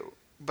really do.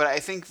 But I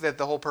think that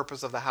the whole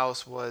purpose of the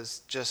house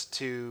was just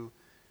so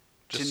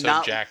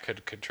Jack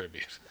could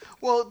contribute.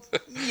 Well,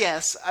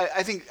 yes,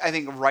 I think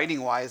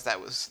writing wise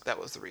that was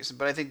the reason.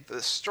 But I think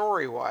the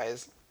story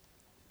wise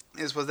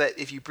was that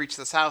if you breach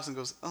this house and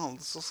goes, oh,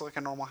 this looks like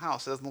a normal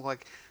house. It doesn't look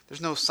like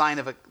there's no sign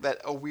of that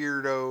a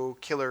weirdo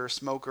killer,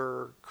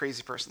 smoker,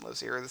 crazy person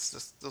lives here.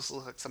 This looks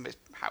like somebody's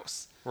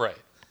house. Right.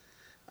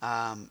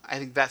 I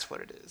think that's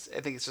what it is. I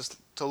think it's just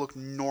to look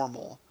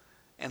normal,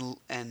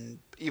 and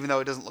even though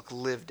it doesn't look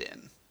lived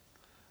in.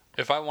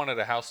 If I wanted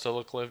a house to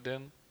look lived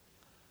in,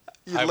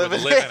 I would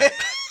live in it.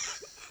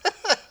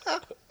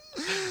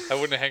 I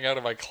wouldn't hang out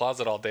in my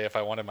closet all day if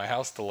I wanted my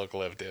house to look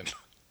lived in.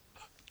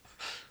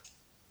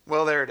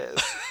 Well, there it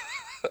is.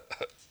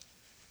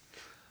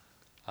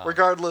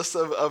 Regardless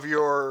of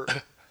your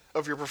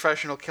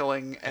professional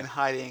killing and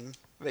hiding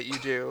that you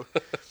do.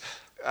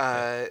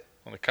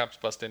 When the cops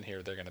bust in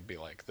here, they're going to be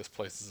like, this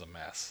place is a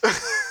mess.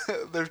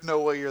 There's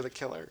no way you're the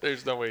killer.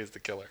 There's no way he's the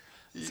killer.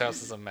 This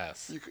house is a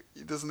mess.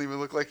 It doesn't even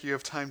look like you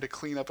have time to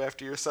clean up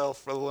after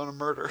yourself, let alone a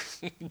murder.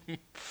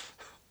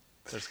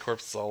 There's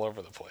corpses all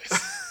over the place.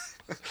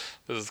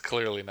 This is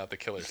clearly not the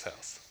killer's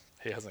house.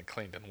 He hasn't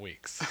cleaned in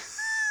weeks.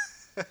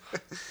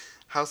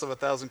 House of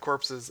 1,000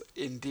 corpses,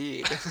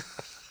 indeed.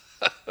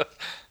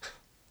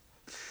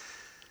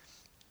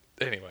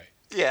 Anyway.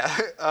 Yeah.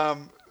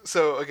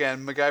 So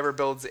again,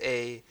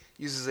 MacGyver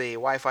uses a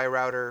Wi-Fi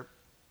router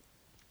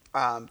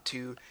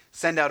to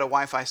send out a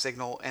Wi-Fi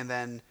signal, and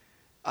then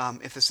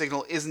if the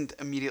signal isn't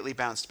immediately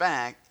bounced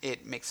back,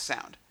 it makes a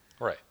sound.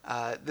 Right.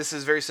 This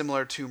is very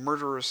similar to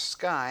Murderer's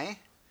Sky,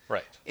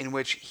 right, in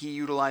which he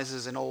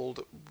utilizes an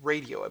old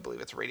radio, I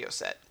believe it's a radio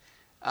set,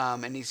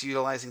 and he's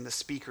utilizing the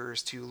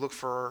speakers to look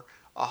for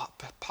a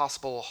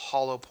possible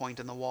hollow point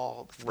in the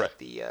wall that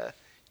the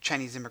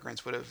Chinese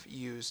immigrants would have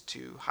used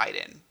to hide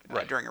in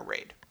during a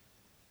raid.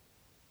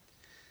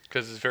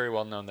 Because it's very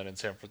well known that in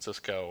San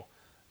Francisco,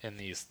 in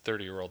these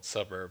 30-year-old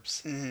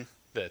suburbs,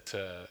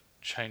 that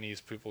Chinese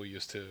people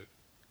used to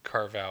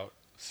carve out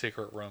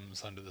secret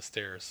rooms under the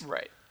stairs.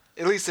 Right.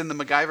 At least in the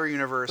MacGyver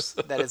universe,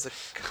 that is a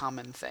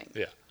common thing.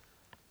 Yeah.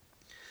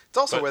 It's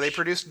also where they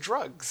produce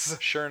drugs.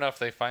 Sure enough,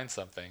 they find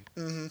something.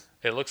 Mm-hmm.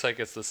 It looks like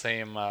it's the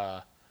same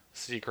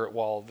secret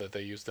wall that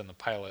they used in the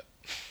pilot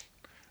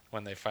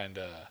when they find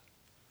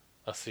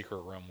a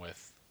secret room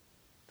with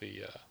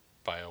the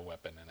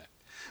bioweapon in it.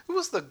 Who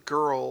was the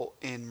girl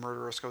in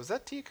Murderous Code? Was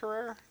that Tia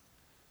Carrere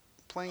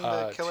playing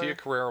the killer? Tia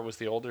Carrere was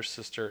the older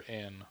sister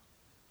in.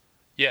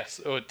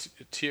 Yes,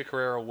 Tia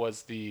Carrere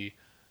was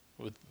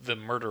with the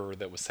murderer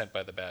that was sent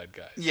by the bad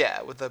guys.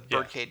 Yeah, with the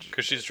birdcage.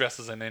 Because she's dressed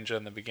as a ninja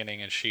in the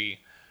beginning, and she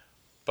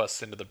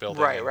busts into the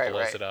building Right, and right,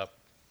 blows right. it up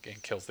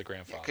and kills the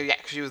grandfather. Yeah,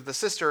 because she was the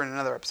sister in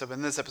another episode, but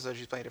in this episode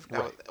she's playing a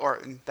different. Right. Or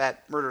in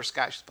that Murderous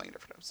Sky, she's playing a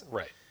different episode.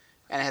 Right.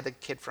 And I had the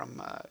kid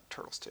from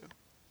Turtles too.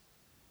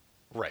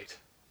 Right.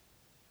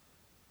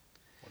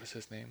 What is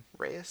his name?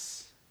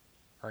 Reyes.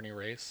 Ernie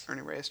Reyes?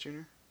 Ernie Reyes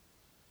Jr.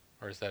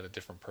 Or is that a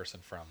different person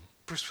from?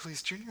 Bruce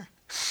Willis Jr.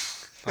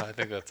 No, I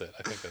think that's it.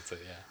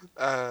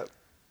 Yeah.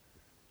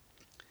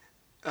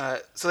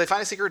 So they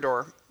find a secret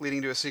door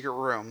leading to a secret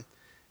room,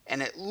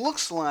 and it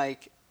looks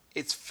like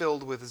it's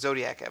filled with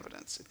Zodiac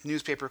evidence. It's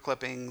newspaper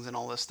clippings and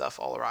all this stuff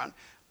all around.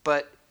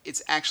 But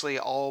it's actually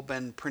all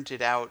been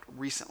printed out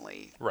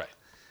recently. Right.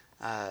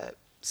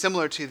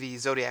 Similar to the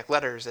Zodiac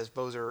letters, as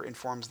Bozer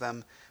informs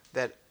them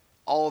that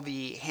all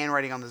the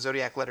handwriting on the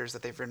Zodiac letters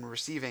that they've been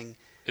receiving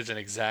is an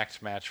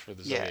exact match for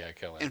the Zodiac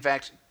killer. In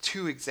fact,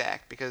 too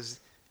exact, because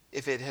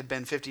if it had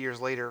been 50 years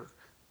later,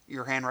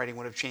 your handwriting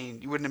would have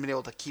changed. You wouldn't have been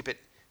able to keep it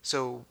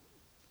so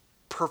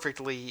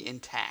perfectly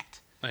intact.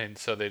 And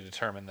so they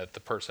determined that the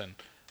person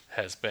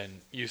has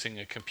been using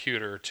a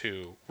computer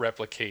to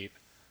replicate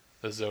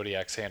the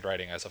Zodiac's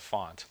handwriting as a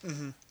font,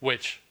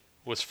 which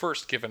was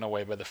first given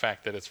away by the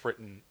fact that it's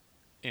written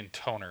in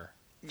toner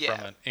from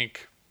an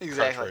ink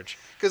cartridge.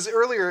 Because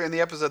earlier in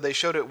the episode, they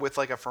showed it with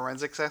like a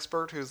forensics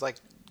expert who's like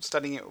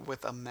studying it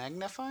with a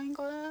magnifying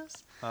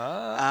glass.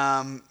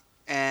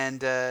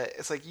 And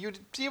it's like you'd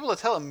be able to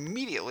tell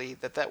immediately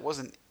that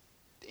wasn't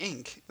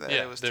ink. That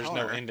it was there's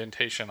toner. no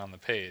indentation on the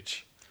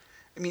page.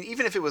 I mean,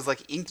 even if it was like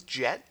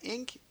inkjet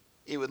ink,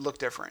 it would look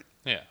different.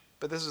 Yeah.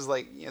 But this was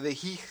like,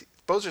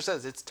 Bozer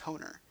says it's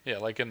toner. Yeah,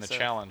 like in the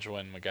challenge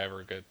when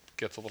MacGyver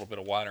gets a little bit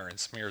of water and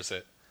smears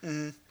it.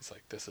 Mm-hmm. It's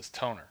like, this is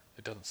toner.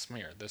 It doesn't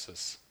smear. This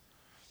is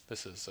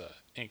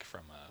ink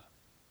from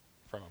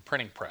a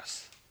printing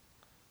press.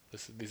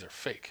 These are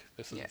fake.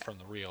 This isn't from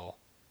the real.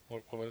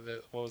 What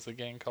was the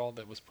gang called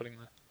that was putting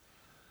the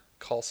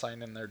call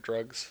sign in their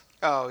drugs?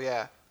 Oh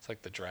yeah. It's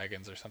like the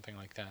dragons or something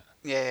like that.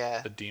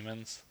 Yeah. The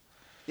demons.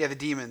 Yeah, the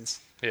demons.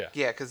 Yeah.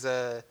 Yeah, because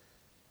the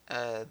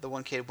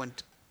one kid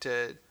went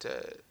to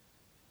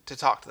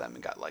talk to them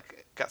and got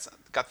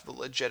the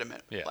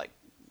legitimate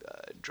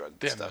drug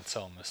They stuff. haven't been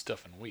selling this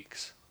stuff in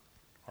weeks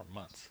or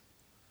months.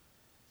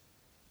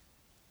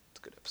 It's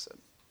a good episode.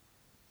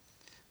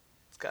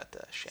 It's got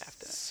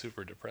Shaft in it.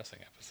 Super depressing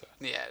episode.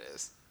 Yeah, it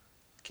is.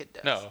 Kid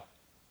does. No,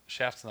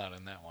 Shaft's not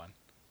in that one.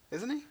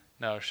 Isn't he?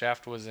 No,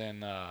 Shaft was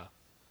in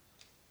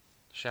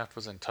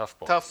Tough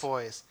Boys. Tough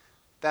Boys.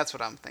 That's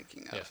what I'm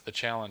thinking of. Yeah, the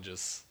challenge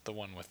is the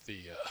one with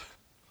the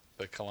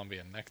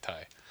Colombian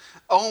necktie.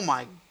 Oh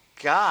my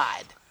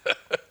God.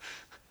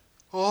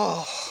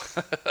 Oh.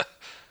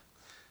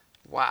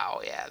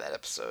 Wow, yeah, that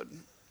episode.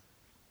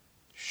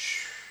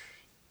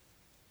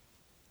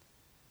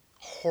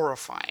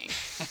 Horrifying.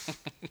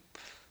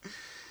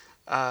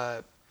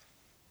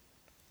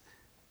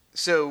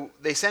 So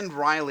they send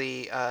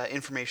Riley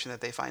information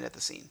that they find at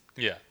the scene.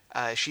 Yeah.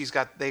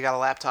 They got a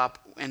laptop,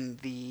 and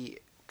the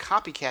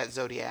copycat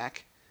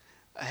Zodiac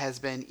has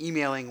been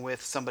emailing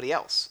with somebody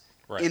else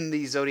in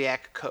the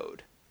Zodiac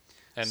code.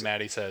 And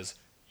Maddie says,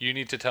 "You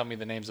need to tell me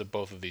the names of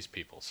both of these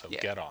people, so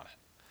get on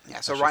it."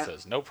 Yeah. So Riley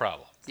says, "No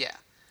problem." Yeah.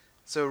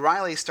 So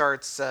Riley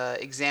starts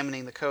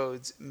examining the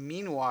codes.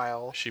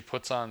 Meanwhile, she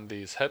puts on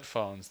these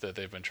headphones that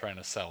they've been trying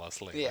to sell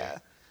us lately. Yeah.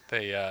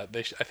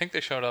 I think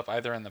they showed up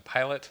either in the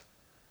pilot.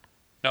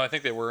 No, I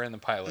think they were in the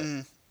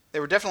pilot. They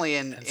were definitely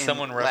in. And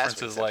someone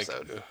references like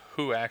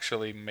who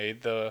actually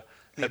made the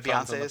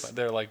headphones.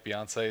 They're like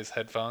Beyonce's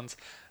headphones,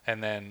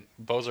 and then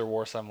Bozer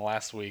wore some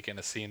last week in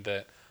a scene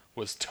that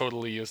was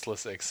totally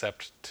useless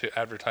except to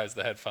advertise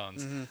the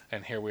headphones.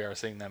 And here we are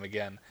seeing them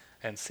again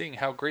and seeing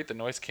how great the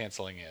noise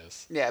canceling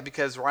is. Yeah,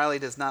 because Riley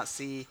does not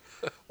see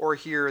or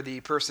hear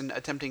the person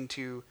attempting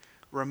to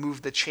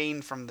remove the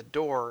chain from the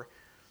door,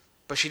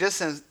 but she does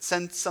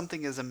sense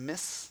something is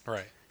amiss.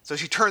 Right. So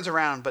she turns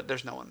around, but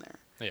there's no one there.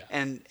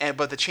 Yeah.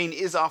 But the chain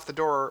is off the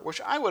door,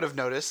 which I would have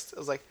noticed. I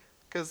was like,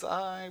 because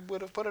I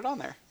would have put it on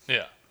there.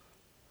 Yeah.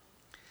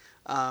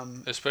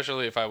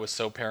 Especially if I was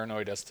so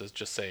paranoid as to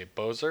just say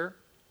Bozer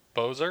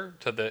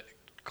to the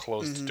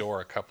closed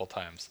door a couple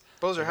times.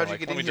 Bozer, how'd you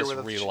get in here with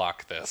Let me just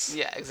relock this.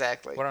 Yeah,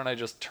 exactly. Why don't I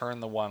just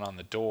turn the one on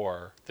the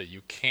door that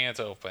you can't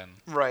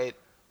open? Right.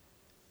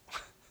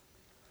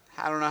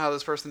 I don't know how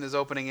this person is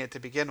opening it to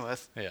begin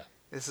with. Yeah.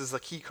 This is a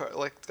key card,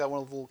 like it's got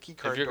one of the little key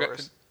card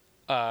doors.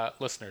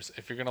 Listeners,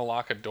 if you're going to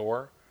lock a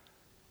door,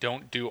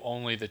 don't do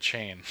only the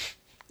chain,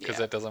 because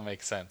that doesn't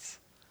make sense.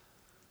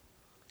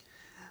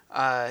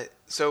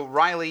 So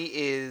Riley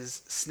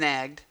is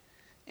snagged,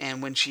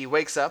 and when she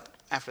wakes up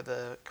after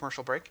the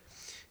commercial break,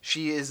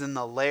 she is in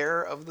the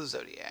lair of the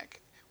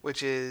Zodiac,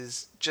 which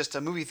is just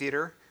a movie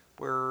theater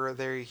where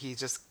he's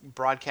just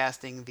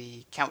broadcasting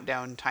the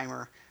countdown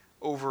timer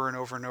over and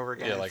over and over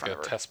again. Yeah, in like front a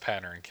of her. test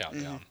pattern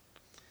countdown.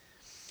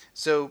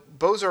 So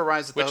Bozo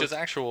arrives at the Which is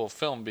actual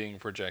film being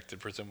projected,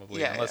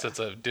 presumably, Yeah, unless yeah. it's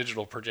a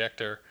digital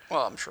projector.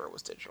 Well, I'm sure it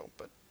was digital,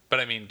 but But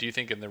I mean, do you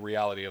think in the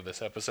reality of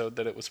this episode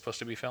that it was supposed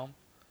to be film?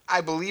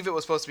 I believe it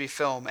was supposed to be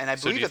film, and I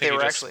So do believe you that think they he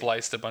were just actually.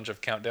 spliced a bunch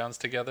of countdowns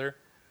together?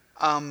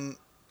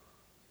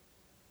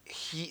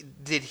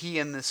 He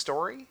in the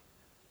story?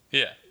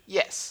 Yeah.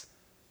 Yes,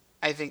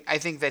 I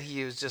think that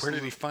he was just. Where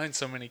did he find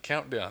so many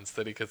countdowns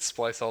that he could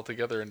splice all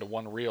together into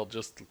one reel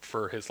just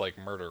for his like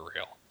murder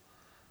reel?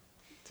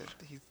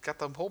 He's got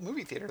the whole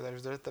movie theater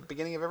there at the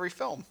beginning of every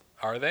film.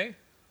 Are they?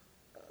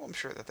 Well, I'm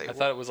sure that they. I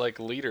thought it was like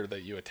leader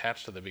that you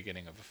attach to the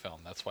beginning of a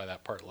film. That's why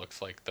that part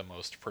looks like the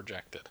most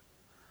projected.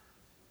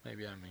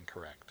 Maybe I'm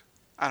incorrect.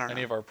 I don't know.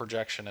 Any of our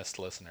projectionist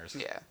listeners,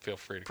 Yeah. feel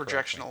free to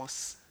correct me.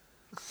 Projectionalists.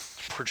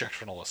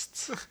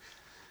 Projectionalists.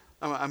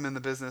 I'm in the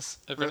business.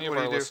 If any of What do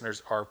our you do?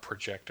 listeners are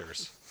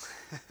projectors,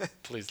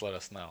 please let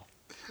us know.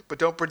 But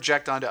don't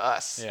project onto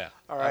us. Yeah.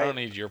 All I don't right.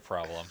 need your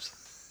problems.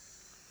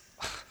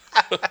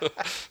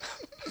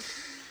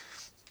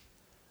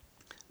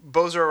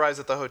 Bozo arrives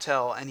at the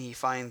hotel and he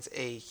finds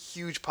a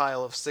huge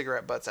pile of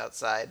cigarette butts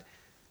outside.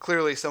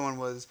 Clearly, someone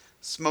was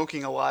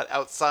smoking a lot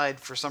outside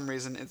for some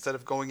reason instead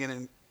of going in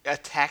and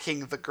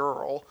attacking the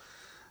girl.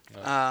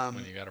 Well,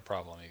 when you got a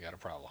problem, you got a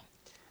problem.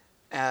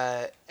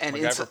 And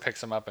MacGyver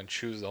picks him up and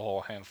chews the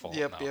whole handful.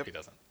 Yep, No, yep. he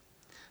doesn't.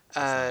 He's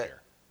not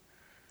here.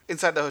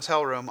 inside the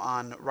hotel room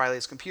on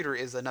Riley's computer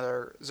is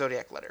another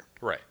Zodiac letter.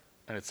 Right.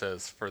 And it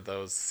says, for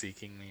those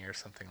seeking me or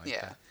something like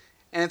Yeah. that.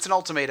 And it's an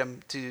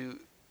ultimatum to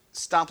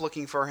stop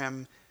looking for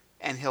him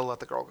and he'll let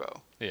the girl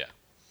go. Yeah.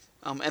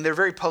 And they're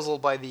very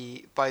puzzled by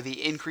the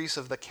increase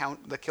of the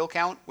kill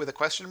count with a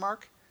question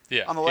mark.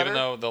 Yeah. On the letter? Even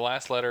though the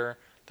last letter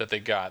that they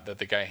got, that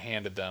the guy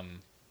handed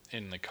them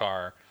in the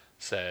car,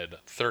 said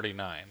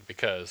 39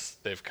 because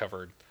they've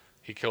covered.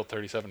 He killed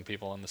 37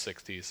 people in the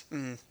 60s.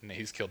 And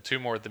he's killed 2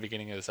 more at the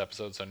beginning of this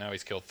episode, so now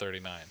he's killed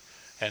 39.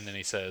 And then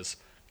he says,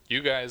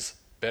 you guys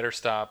better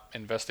stop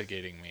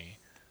investigating me,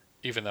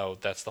 even though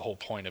that's the whole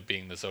point of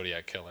being the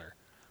Zodiac Killer.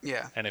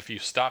 Yeah. And if you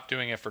stop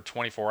doing it for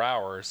 24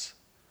 hours,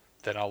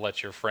 then I'll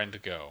let your friend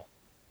go.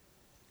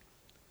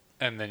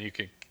 And then you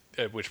can,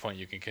 at which point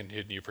you can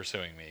continue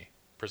pursuing me,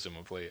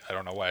 presumably. I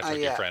don't know why I took your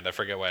yeah. friend. I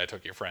forget why I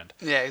took your friend.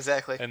 Yeah,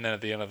 exactly. And then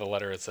at the end of the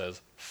letter it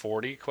says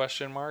 40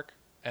 question mark,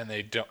 and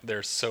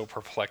they're so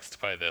perplexed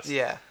by this.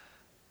 Yeah.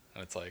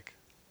 And it's like,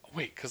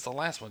 wait, cuz the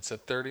last one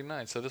said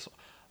 39. So this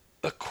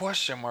the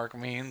question mark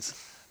means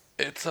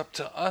it's up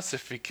to us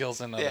if he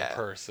kills another Yeah.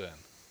 person.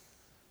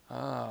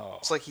 Oh.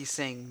 It's like he's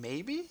saying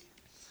maybe?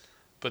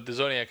 But the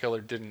Zodiac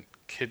Killer didn't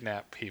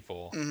kidnap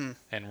people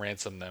and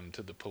ransom them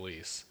to the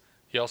police.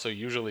 He also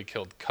usually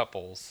killed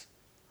couples.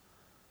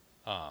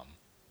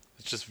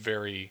 It's just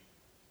very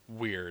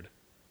weird,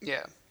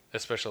 Yeah.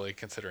 especially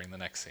considering the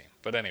next scene.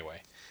 But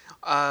anyway,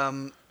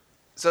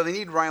 So they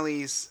need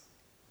Riley's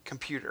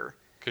computer.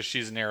 because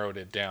she's narrowed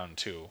it down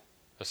to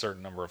a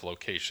certain number of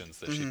locations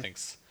that she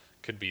thinks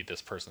could be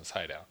this person's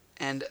hideout.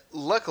 And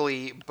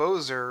luckily,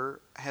 Bozer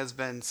has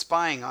been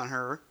spying on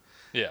her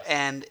Yeah,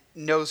 and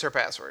knows her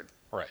password.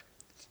 right.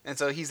 And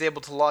so he's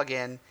able to log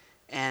in,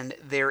 and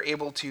they're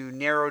able to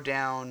narrow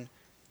down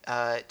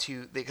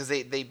because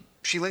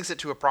she links it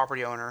to a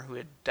property owner who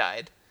had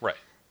died. Right.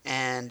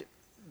 And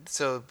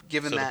so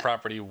given So that the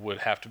property would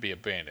have to be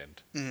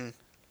abandoned.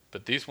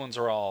 But these ones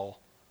are all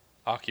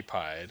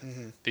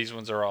occupied. These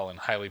ones are all in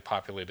highly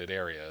populated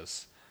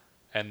areas.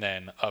 And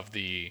then of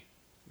the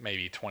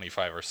maybe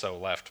 25 or so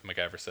left,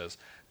 MacGyver says,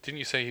 didn't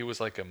you say he was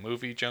like a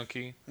movie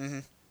junkie?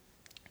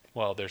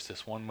 Well, there's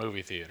this one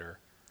movie theater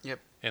Yep.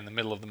 in the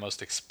middle of the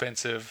most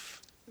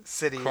expensive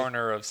City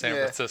corner of San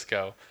Yeah.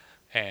 Francisco.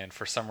 And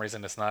for some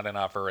reason, it's not in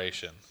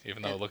operation,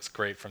 even though it looks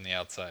great from the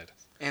outside.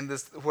 And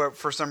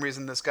for some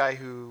reason, this guy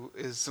who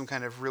is some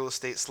kind of real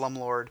estate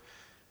slumlord,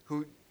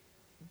 who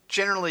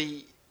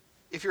generally,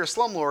 if you're a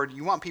slumlord,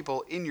 you want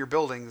people in your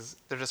buildings.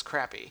 They're just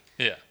crappy.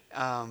 Yeah.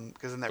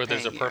 Because then they're But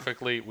there's a paying you.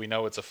 perfectly, we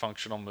know it's a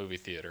functional movie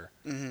theater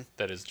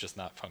that is just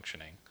not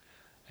functioning.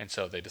 And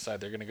so they decide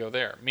they're going to go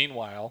there.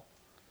 Meanwhile,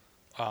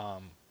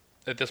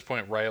 at this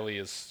point, Riley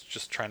is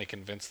just trying to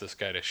convince this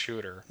guy to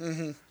shoot her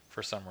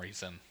for some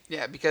reason.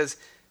 Yeah, because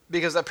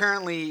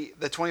apparently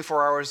the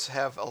 24 hours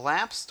have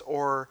elapsed,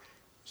 or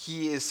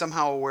he is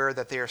somehow aware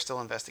that they are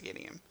still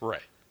investigating him.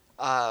 Right.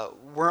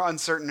 We're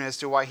uncertain as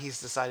to why he's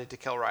decided to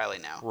kill Riley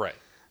now. Right.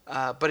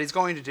 But he's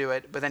going to do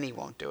it, but then he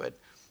won't do it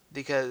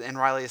and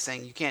Riley is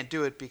saying you can't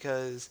do it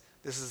because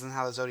this isn't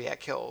how the Zodiac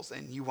kills,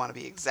 and you want to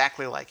be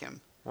exactly like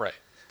him. Right.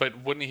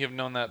 But wouldn't he have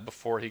known that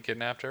before he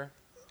kidnapped her?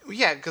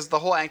 Yeah, because the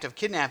whole act of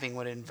kidnapping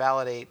would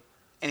invalidate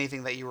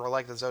anything that you were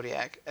like the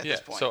Zodiac at this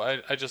point. So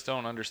I just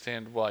don't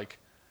understand, like,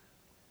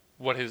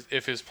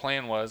 if his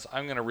plan was,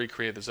 I'm going to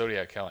recreate the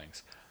Zodiac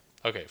killings.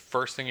 Okay,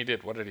 first thing he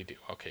did, what did he do?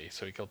 Okay,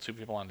 so he killed 2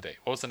 people on a day.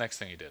 What was the next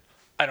thing he did?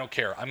 I don't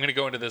care. I'm going to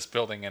go into this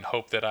building and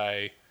hope that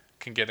I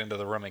can get into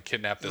the room and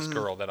kidnap this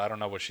girl that I don't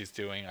know what she's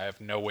doing. I have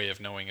no way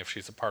of knowing if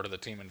she's a part of the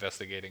team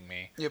investigating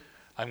me. Yep.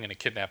 I'm going to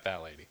kidnap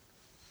that lady.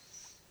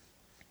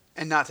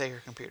 And not take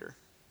her computer.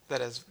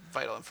 that has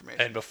vital information.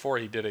 And before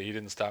he did it, he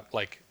didn't stop.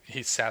 Like,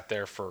 he sat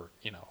there for,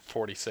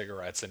 40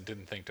 cigarettes and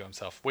didn't think to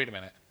himself, wait a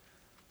minute,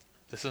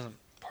 this isn't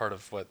part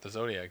of what the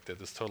Zodiac did.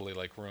 This totally,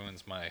 like,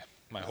 ruins my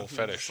whole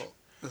fetish.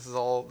 This is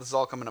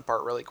all coming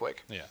apart really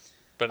quick. Yeah.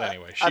 But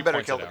anyway, she I better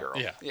points kill it the out.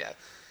 girl. Yeah. Yeah.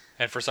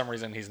 And for some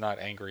reason, he's not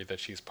angry that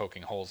she's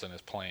poking holes in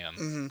his plan.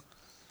 Mm-hmm.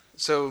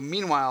 So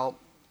meanwhile,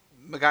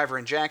 MacGyver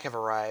and Jack have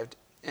arrived,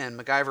 and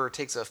MacGyver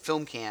takes a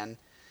film can,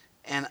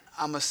 and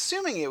I'm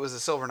assuming it was a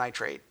silver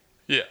nitrate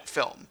Yeah.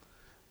 film,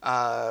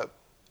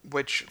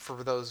 which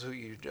for those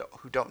who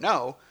don't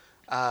know,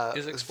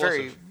 Is is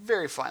very explosive.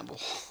 very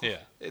flammable. Yeah.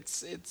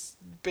 It's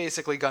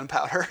basically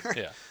gunpowder.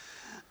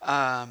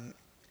 Yeah.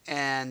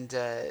 And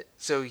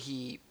so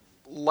he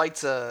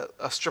lights a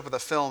strip of the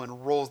film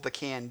and rolls the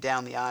can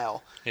down the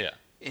aisle Yeah.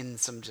 in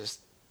some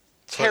just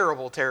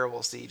terrible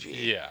CG.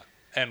 Yeah.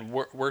 And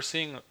we're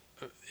seeing,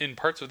 in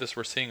parts of this,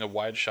 we're seeing a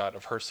wide shot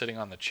of her sitting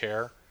on the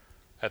chair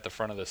at the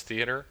front of this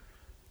theater.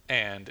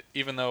 And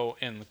even though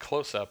in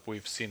close-up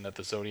we've seen that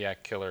the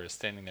Zodiac Killer is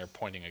standing there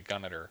pointing a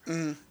gun at her,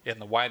 in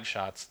the wide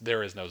shots,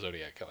 there is no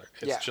Zodiac Killer.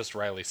 It's just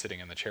Riley sitting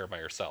in the chair by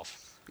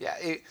herself. Yeah,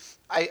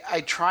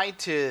 I tried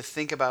to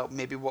think about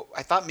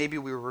I thought maybe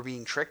we were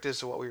being tricked as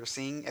to what we were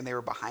seeing, and they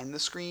were behind the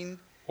screen.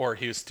 Or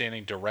he was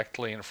standing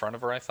directly in front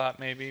of her, I thought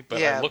maybe. But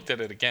Yeah. I looked at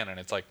it again, and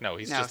it's like, no,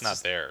 he's just not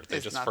there. They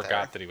it's just not forgot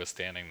there. that he was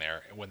standing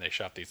there when they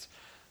shot these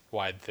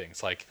wide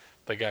things. Like,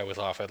 the guy was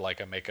off at, like,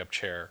 a makeup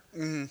chair,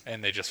 and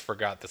they just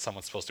forgot that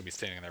someone's supposed to be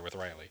standing there with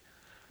Riley.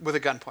 With a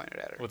gun pointed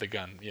at her. With a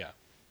gun, yeah.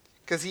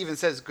 Because he even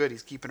says, good,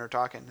 he's keeping her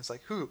talking. It's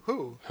like, who?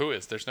 Who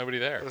is? There's nobody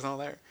there. There's no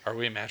there. Are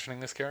we imagining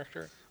this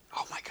character?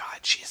 Oh my god,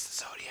 she's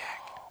the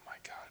Zodiac. Oh my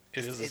god.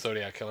 It is a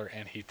Zodiac Killer,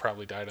 and he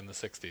probably died in the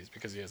 60s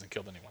because he hasn't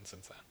killed anyone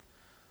since then.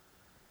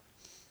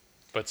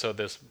 But so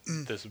this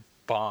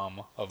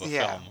bomb of a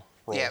film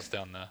rolls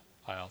down the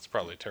aisle. It's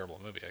probably a terrible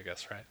movie, I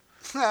guess, right?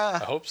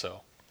 I hope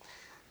so.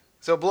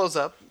 So it blows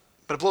up,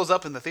 but it blows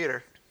up in the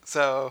theater.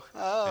 So, see,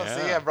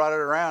 I brought it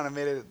around and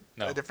made it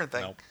a different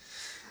thing. Nope.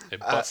 It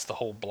busts the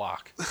whole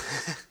block.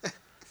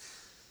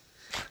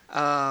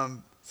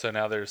 So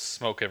now there's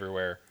smoke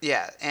everywhere.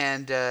 Yeah,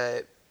 and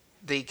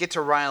they get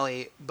to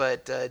Riley,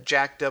 but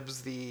Jack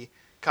dubs the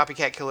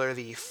copycat killer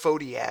the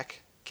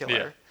Fodiac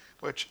Killer,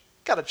 which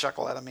got a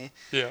chuckle out of me.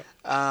 Yeah.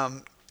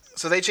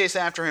 So they chase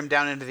after him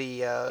down into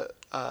the,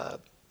 I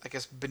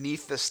guess,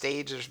 beneath the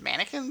stage. There's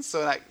mannequins,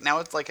 so now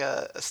it's like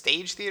a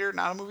stage theater,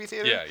 not a movie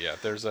theater. Yeah.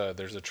 There's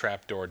a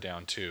trap door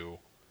down to,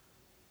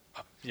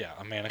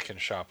 a mannequin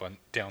shop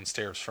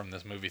downstairs from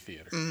this movie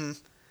theater.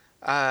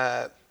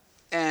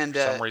 And For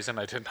some reason,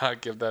 I did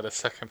not give that a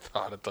second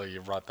thought until you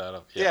brought that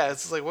up. Yeah,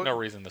 it's like what? No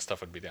reason this stuff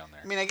would be down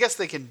there. I mean, I guess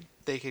they could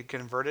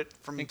convert it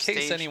from In stage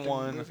case to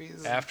anyone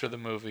movies. after the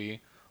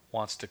movie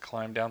wants to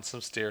climb down some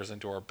stairs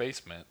into our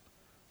basement,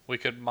 we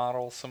could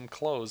model some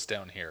clothes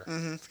down here.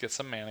 Let's get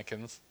some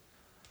mannequins.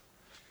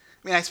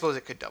 I mean, I suppose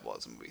it could double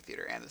as a movie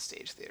theater and a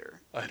stage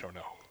theater. I don't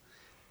know.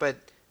 But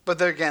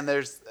there again,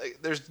 there's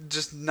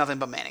just nothing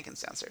but mannequins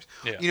downstairs.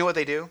 Yeah. You know what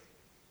they do?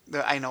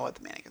 I know what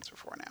the mannequins are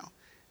for now.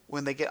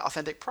 When they get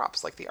authentic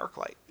props like the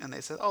ArcLight, and they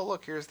say, "Oh,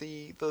 look, here's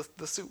the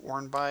suit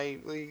worn by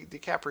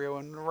DiCaprio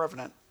in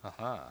Revenant."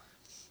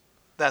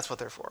 That's what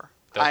they're for.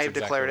 That's I've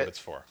exactly declared what it. it's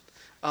for.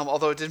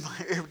 Although it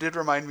did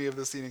remind me of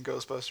the scene in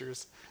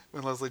Ghostbusters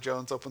when Leslie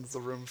Jones opens the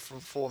room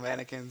full of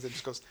mannequins and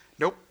just goes,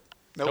 "Nope,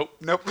 nope,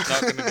 nope."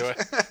 Not going to do it.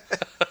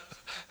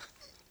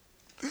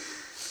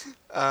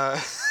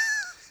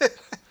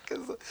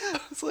 Because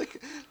it's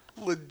like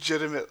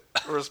legitimate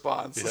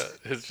response. Yeah,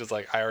 it's just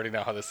like, I already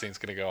know how this scene's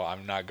going to go.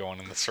 I'm not going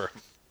in this room.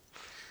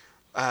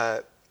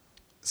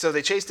 So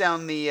they chase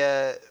down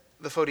the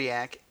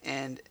Fodiac,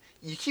 and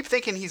you keep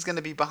thinking he's going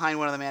to be behind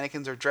one of the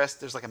mannequins or dressed.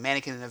 There's like a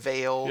mannequin in a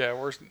veil.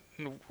 Yeah,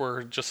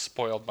 we're just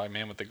spoiled by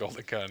Man with the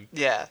Golden Gun.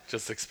 Yeah.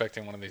 Just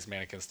expecting one of these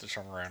mannequins to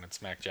turn around and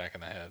smack Jack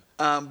in the head.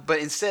 But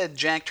instead,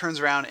 Jack turns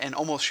around and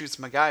almost shoots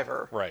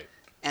MacGyver. Right.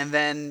 And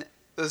then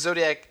the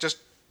Zodiac just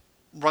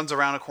runs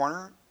around a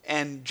corner,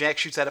 and Jack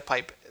shoots at a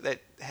pipe that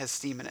has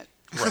steam in it.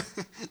 Right.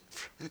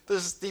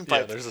 There's a steam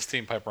pipe. Yeah, there's a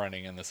steam pipe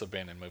running in this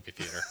abandoned movie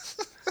theater.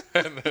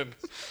 and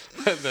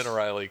then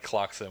Riley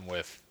clocks him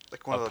with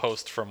Like one a of the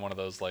post from one of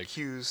those, like,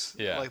 cues,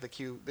 Yeah. like the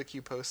cue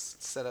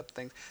post setup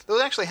things.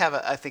 Those actually have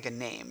I think a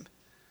name.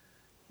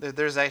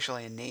 There's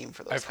actually a name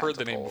for those. I've heard kinds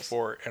the of name poles.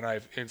 before, and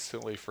I've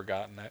instantly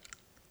forgotten it.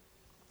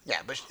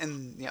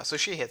 Yeah, so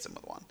she hits him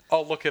with one.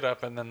 I'll look it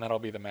up, and then that'll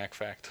be the Mac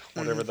fact.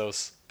 Whatever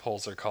those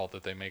poles are called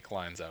that they make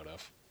lines out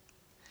of.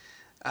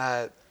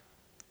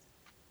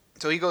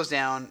 So he goes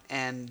down,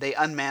 and they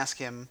unmask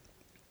him,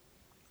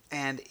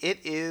 and it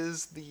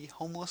is the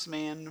homeless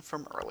man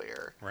from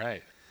earlier.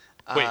 Right.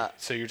 Wait,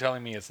 so you're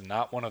telling me it's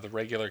not one of the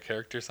regular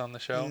characters on the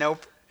show?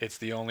 Nope. It's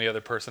the only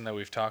other person that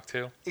we've talked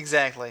to?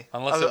 Exactly.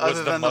 Unless it was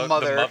other the than the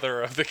mother.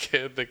 mother of the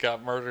kid that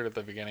got murdered at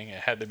the beginning,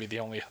 it had to be the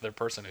only other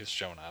person who's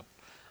shown up.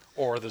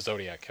 Or the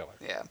Zodiac Killer.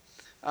 Yeah.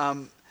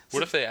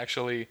 What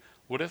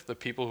if the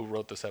people who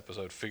wrote this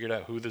episode figured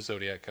out who the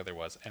Zodiac Killer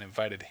was and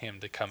invited him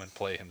to come and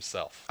play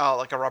himself? Oh,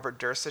 like a Robert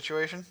Durst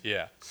situation?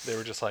 Yeah. They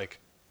were just like,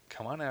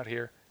 come on out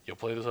here. You'll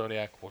play the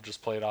Zodiac. We'll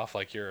just play it off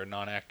like you're a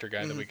non-actor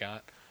guy that we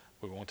got.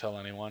 We won't tell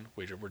anyone.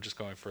 We're just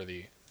going for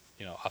the,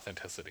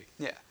 authenticity.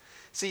 Yeah.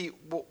 See,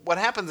 what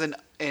happens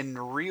in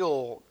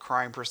real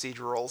crime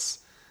procedurals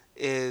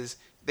is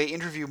they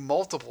interview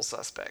multiple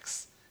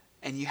suspects,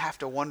 and you have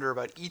to wonder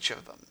about each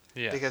of them.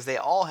 Yeah. Because they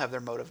all have their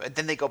motive. And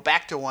then they go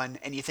back to one,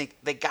 and you think,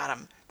 they got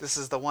him. This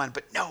is the one.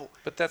 But no.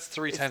 But that's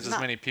three times not.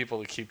 as many people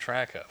to keep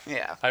track of.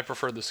 Yeah. I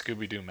prefer the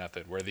Scooby-Doo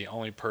method, where the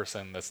only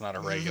person that's not a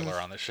regular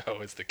on the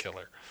show is the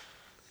killer.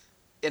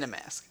 In a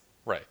mask.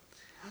 Right.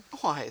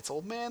 Why, it's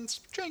Old Man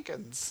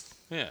Jenkins.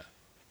 Yeah.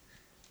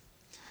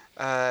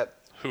 Uh,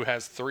 Who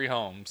has 3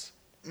 homes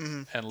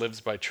and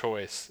lives by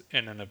choice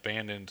in an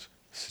abandoned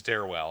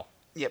stairwell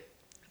yep.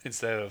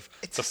 instead of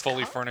It's the a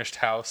fully cover. furnished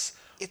house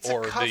It's a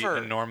or the cover.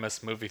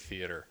 enormous movie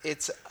theater.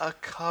 It's a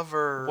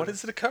cover. What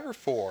is it a cover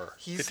for?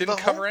 He's It didn't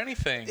the cover home-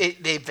 anything.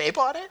 They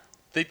bought it?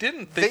 They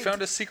didn't. They They-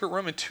 found a secret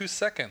room in 2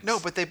 seconds. No,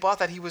 but they bought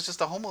that he was just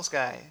a homeless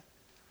guy.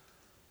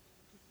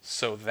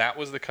 So that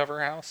was the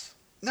cover house?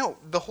 No,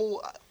 the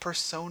whole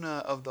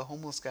persona of the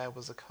homeless guy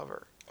was a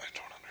cover. I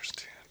don't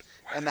understand.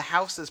 And the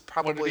house is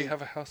probably... Why did he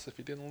have a house if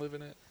he didn't live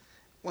in it?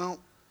 Well,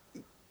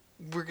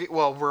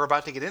 we're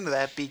about to get into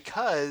that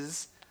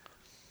because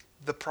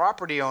the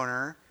property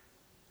owner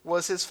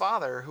was his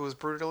father, who was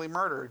brutally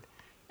murdered,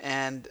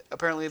 and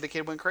apparently the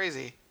kid went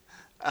crazy.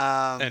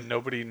 And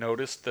nobody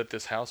noticed that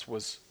this house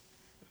was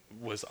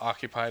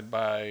occupied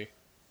by...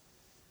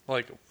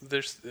 Like,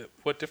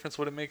 what difference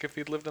would it make if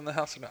he'd lived in the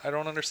house? I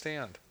don't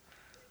understand.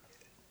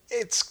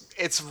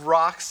 It's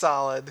rock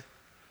solid.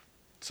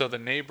 So the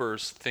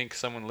neighbors think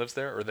someone lives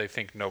there, or they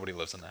think nobody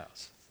lives in the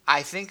house?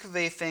 I think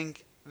they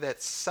think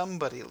that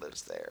somebody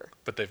lives there.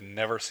 But they've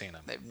never seen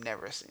him. They've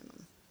never seen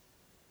them.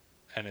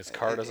 And his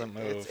car doesn't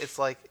move. It's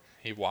like...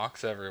 He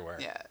walks everywhere.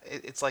 Yeah,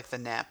 it's like the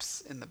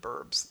naps in the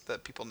burbs, the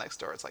people next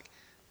door. It's like,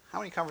 how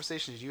many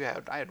conversations did you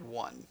have? I had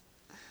one.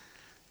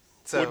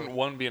 So, Wouldn't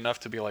one be enough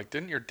to be like,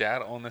 didn't your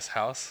dad own this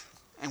house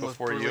and was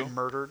before brutally you?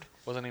 murdered?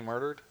 Wasn't he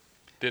murdered?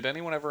 Did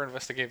anyone ever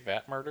investigate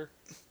that murder?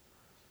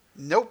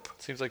 Nope.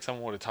 Seems like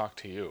someone would have talked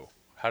to you.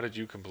 How did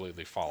you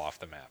completely fall off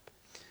the map?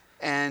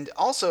 And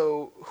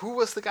also, who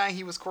was the guy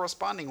he was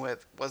corresponding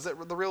with? Was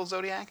it the real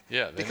Zodiac?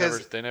 Yeah,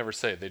 they never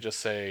say. They just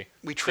say,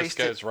 We this traced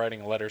guy's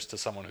writing letters to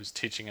someone who's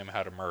teaching him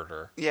how to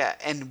murder. Yeah,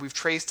 and we've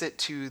traced it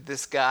to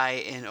this guy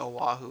in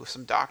Oahu,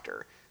 some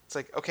doctor. It's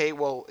like, okay,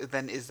 well,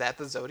 then is that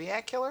the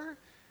Zodiac killer?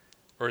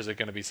 Or is it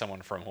going to be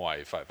someone from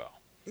Hawaii Five-0?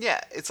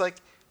 Yeah, it's like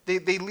they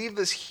leave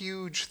this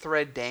huge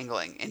thread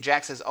dangling, and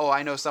Jack says, "Oh,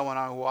 I know someone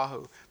on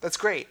Oahu." That's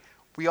great.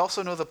 We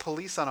also know the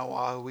police on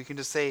Oahu. We can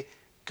just say,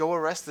 "Go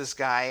arrest this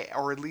guy,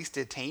 or at least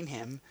detain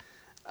him."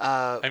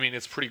 I mean,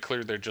 it's pretty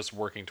clear they're just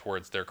working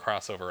towards their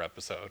crossover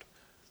episode,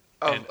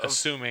 and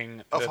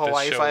assuming of that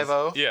Hawaii this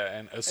Five-0? Yeah,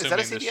 and Is assuming that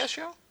a CBS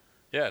show?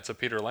 Yeah, it's a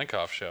Peter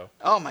Lenkoff show.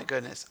 Oh my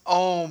goodness!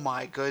 Oh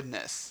my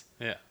goodness!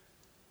 Yeah.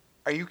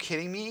 Are you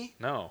kidding me?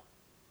 No.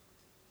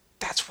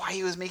 That's why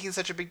he was making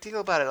such a big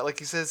deal about it. Like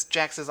he says,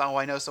 Jack says, "Oh,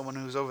 I know someone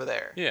who's over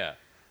there." Yeah,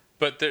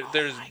 but the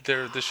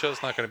my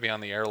show's not going to be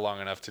on the air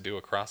long enough to do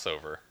a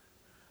crossover,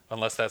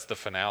 unless that's the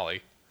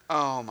finale.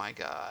 Oh my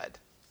god!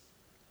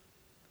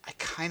 I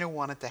kind of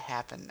want it to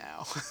happen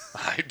now.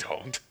 I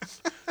don't,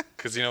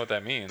 because you know what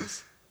that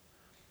means.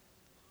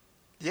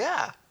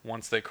 Yeah.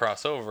 Once they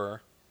cross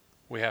over,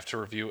 we have to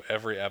review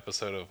every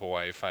episode of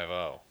Hawaii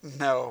Five-0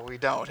 No, we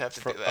don't have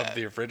to do that. of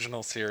the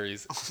original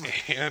series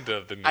and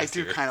of the new I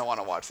series. do kind of want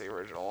to watch the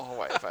original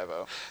Hawaii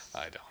Five-0.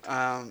 I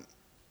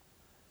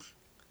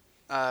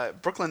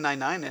don't. Brooklyn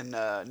Nine-Nine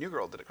and New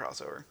Girl did a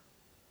crossover.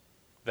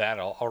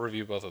 I'll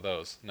review both of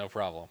those. No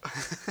problem.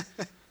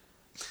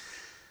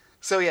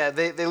 So yeah,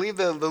 they leave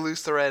the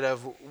loose thread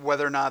of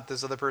whether or not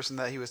this other person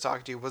that he was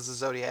talking to was the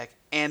Zodiac,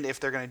 and if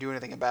they're going to do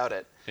anything about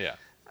it. Yeah.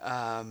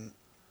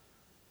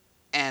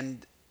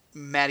 And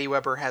Maddie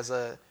Weber has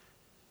her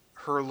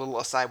little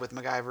aside with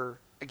MacGyver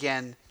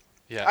again.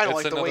 Yeah, I don't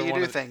it's like the way another you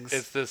one do of- things.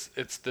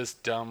 It's this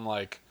dumb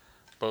like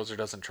Bozer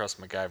doesn't trust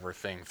MacGyver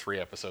thing 3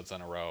 episodes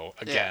in a row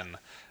again,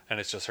 and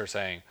it's just her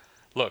saying,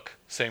 "Look,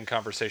 same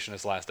conversation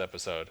as last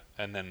episode,"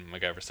 and then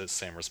MacGyver says,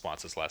 "Same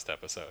response as last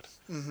episode."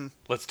 Mm-hmm.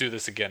 Let's do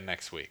this again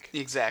next week.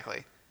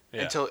 Exactly.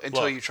 Yeah. Until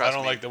Look, you trust I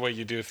don't me. like the way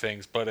you do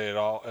things, but it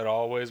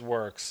always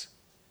works.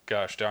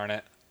 Gosh darn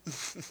it.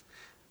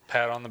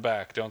 Pat on the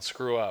back. Don't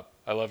screw up.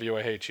 I love you.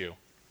 I hate you.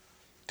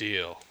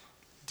 Deal.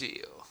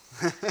 Deal.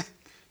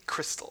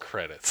 Crystal.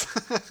 Credits.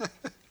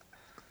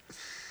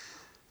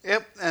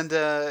 Yep, and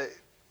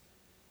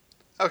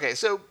okay,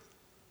 so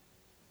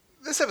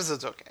this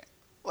episode's okay.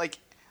 Like,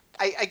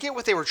 I get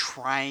what they were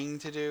trying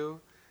to do.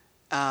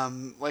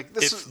 Like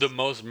this It's the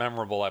most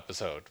memorable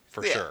episode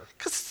for sure.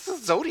 because it's the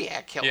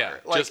Zodiac killer. Yeah,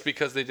 like, just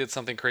because they did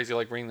something crazy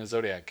like bringing the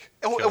Zodiac.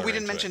 and killer we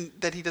didn't into mention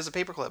it. that he does a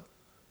paperclip.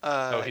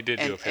 He did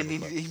do a and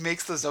paperclip. he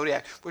makes the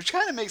Zodiac, which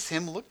kind of makes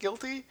him look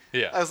guilty.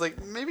 Yeah. I was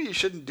like, maybe you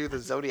shouldn't do the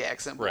Zodiac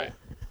symbol, Right.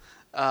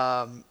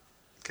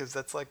 Because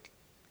that's like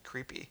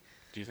creepy.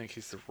 Do you think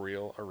he's the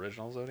real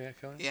original Zodiac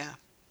killer? Yeah.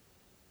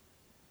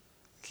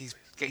 He's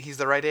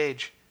the right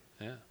age.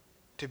 Yeah.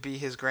 to be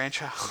his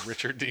grandchild.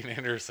 Richard Dean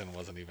Anderson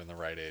wasn't even the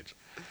right age.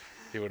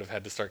 He would have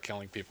had to start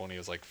killing people when he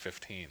was like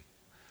 15.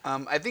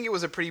 I think it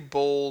was a pretty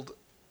bold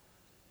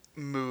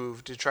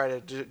move to try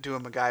to do a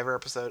MacGyver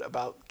episode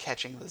about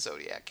catching the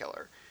Zodiac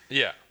Killer.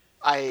 Yeah.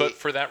 But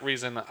for that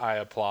reason, I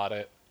applaud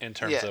it in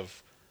terms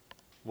of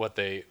what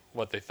they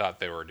thought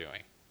they were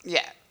doing.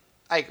 Yeah,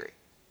 I agree.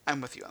 I'm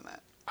with you on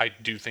that. I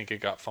do think it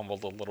got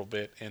fumbled a little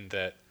bit in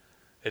that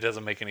it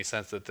doesn't make any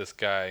sense that this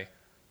guy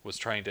was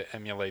trying to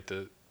emulate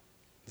the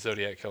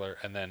Zodiac Killer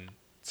and then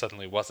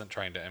suddenly wasn't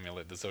trying to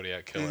emulate the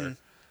Zodiac Killer. Mm-hmm.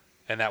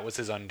 And that was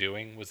his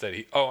undoing, was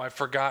that I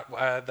forgot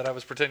that I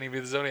was pretending to be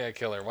the Zodiac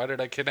Killer. Why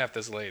did I kidnap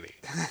this lady?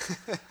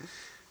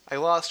 I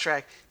lost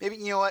track. Maybe,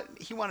 you know what?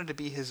 He wanted to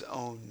be his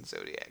own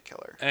Zodiac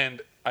Killer.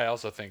 And I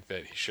also think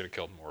that he should have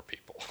killed more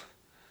people.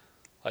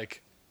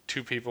 Like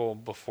 2 people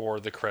before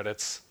the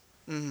credits,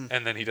 and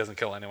then he doesn't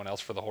kill anyone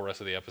else for the whole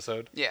rest of the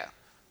episode. Yeah.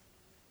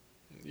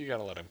 You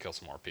gotta let him kill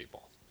some more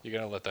people. You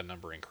gotta let that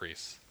number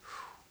increase.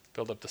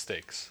 Build up the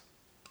stakes.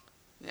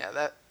 Yeah,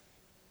 that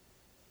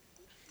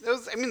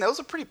was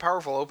a pretty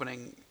powerful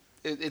opening.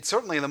 It's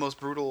certainly the most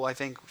brutal, I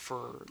think,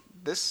 for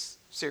this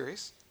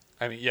series.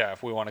 I mean, yeah,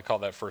 if we want to call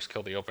that first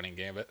kill the opening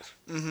gambit.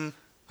 Mm-hmm.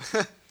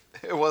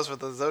 It was with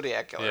the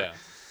Zodiac Killer.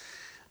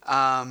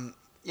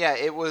 Yeah.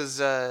 It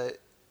was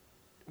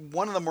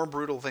one of the more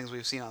brutal things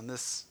we've seen on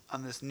this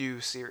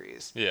new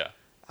series. Yeah,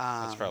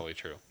 that's probably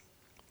true.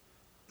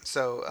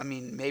 So, I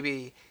mean,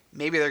 maybe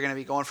they're going to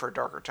be going for a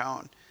darker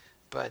tone,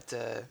 but...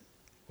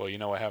 well, you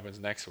know what happens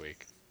next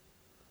week?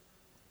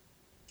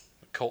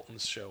 The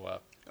Coltons show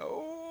up.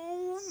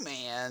 Oh,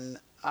 man.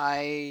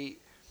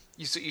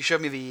 You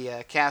showed me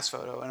the cast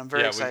photo, and I'm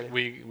very excited.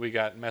 We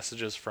got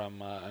messages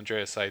from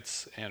Andrea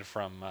Seitz and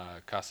from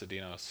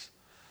Costadinos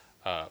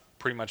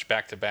pretty much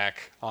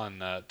back-to-back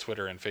on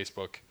Twitter and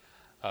Facebook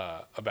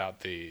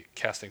about the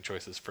casting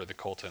choices for the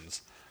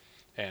Coltons.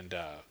 And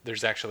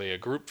there's actually a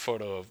group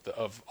photo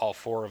of all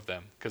 4 of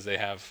them, because they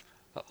have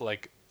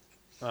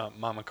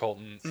Mama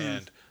Colton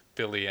and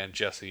Billy and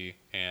Jesse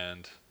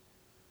and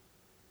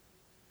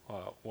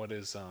what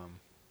is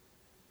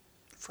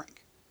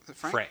Frank. Is it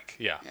Frank? Frank,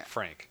 yeah.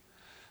 Frank.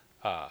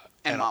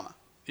 And Mama.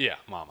 Yeah,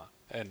 Mama.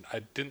 And I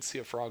didn't see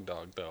a Frog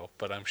Dog though,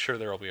 but I'm sure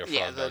there will be a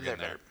Frog Dog in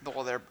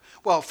there.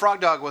 Well, Frog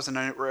Dog wasn't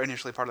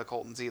initially part of the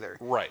Coltons either.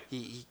 Right.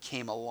 He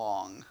came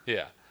along.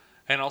 Yeah.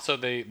 And also,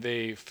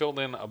 they filled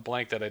in a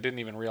blank that I didn't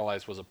even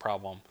realize was a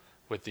problem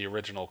with the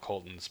original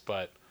Coltons,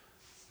 but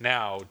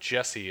now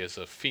Jessie is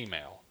a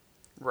female,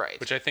 right?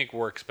 Which I think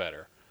works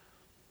better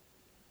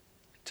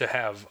to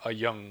have a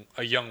young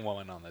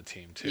woman on the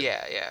team too.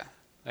 Yeah, yeah.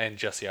 And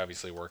Jessie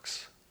obviously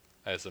works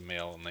as a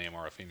male name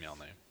or a female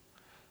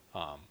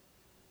name,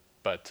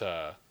 but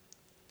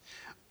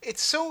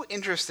it's so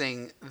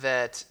interesting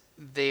that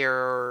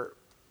they're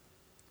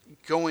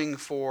going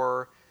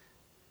for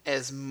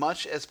as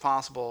much as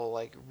possible,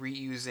 like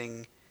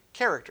reusing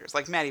characters,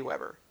 like Maddie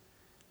Weber,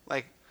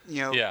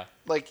 even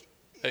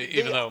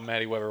though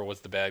Maddie Weber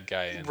was the bad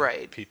guy and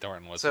Pete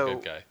Thornton was the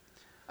good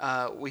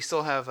guy, we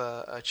still have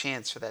a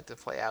chance for that to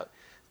play out.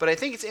 But I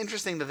think it's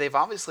interesting that they've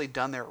obviously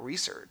done their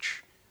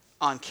research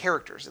on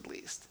characters, at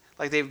least.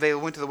 Like they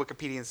went to the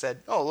Wikipedia and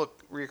said, "Oh,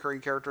 look,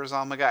 recurring characters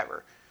on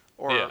MacGyver,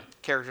 or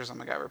characters on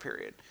MacGyver."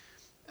 Period.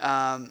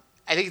 I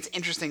think it's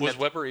interesting. Was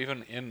Weber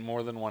even in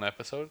more than one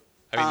episode?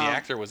 I mean, the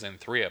actor was in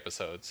 3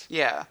 episodes.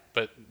 Yeah.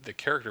 But the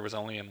character was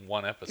only in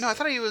 1 episode. No, I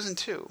thought he was in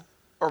 2.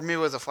 Or maybe it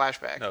was a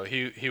flashback. No,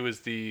 he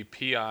was the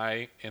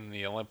PI in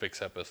the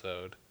Olympics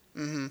episode.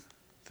 Mm-hmm.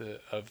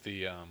 Of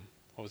the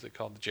what was it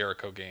called? The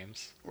Jericho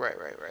Games. Right.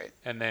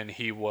 And then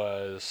he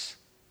was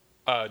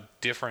a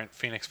different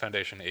Phoenix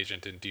Foundation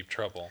agent in Deep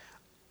Trouble.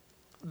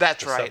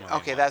 That's right.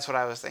 Okay, that's what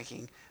I was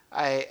thinking.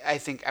 I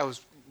think I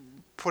was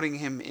putting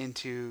him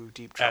into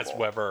Deep Trouble. As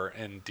Weber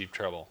in Deep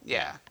Trouble.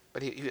 Yeah.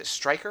 But he was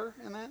Stryker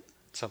in that?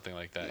 Something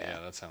like that. Yeah,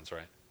 that sounds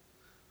right.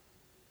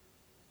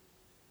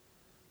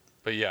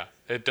 But yeah,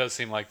 it does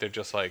seem like they're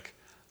just like,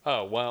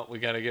 oh, well, we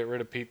got to get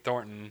rid of Pete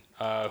Thornton.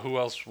 Who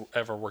else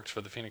ever worked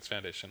for the Phoenix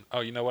Foundation?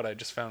 Oh, you know what? I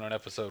just found an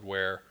episode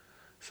where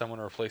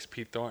someone replaced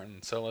Pete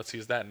Thornton, so let's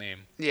use that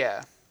name.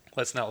 Yeah.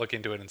 Let's not look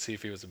into it and see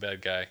if he was a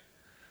bad guy.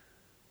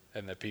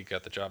 And that Pete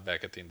got the job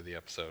back at the end of the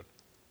episode.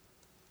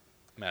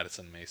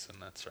 Madison Mason,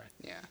 that's right.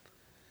 Yeah.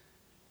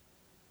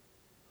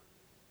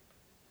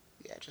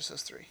 Yeah, just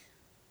those 3.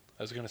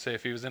 I was going to say,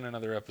 if he was in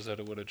another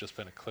episode, it would have just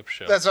been a clip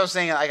show. That's what I was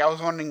saying. Like, I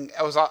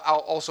was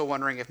also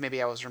wondering if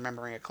maybe I was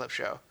remembering a clip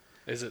show.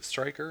 Is it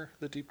Stryker,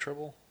 the Deep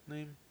Trouble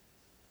name?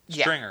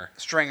 Yeah.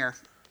 Stringer.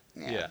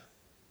 Yeah.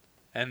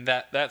 And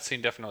that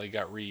scene definitely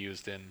got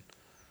reused in...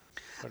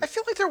 I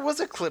feel like there was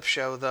a clip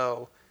show,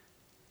 though,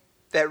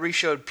 that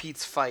reshowed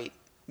Pete's fight.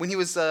 When he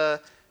was,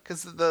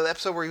 because the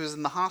episode where he was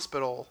in the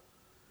hospital,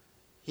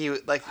 he,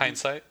 like...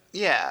 Hindsight?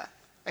 Yeah.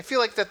 I feel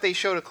like that they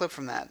showed a clip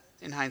from that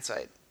in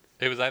Hindsight.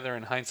 It was either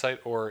in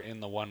Hindsight or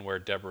in the one where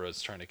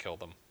Deborah's trying to kill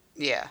them.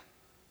 Yeah.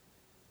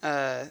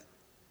 That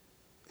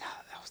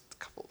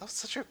was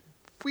such a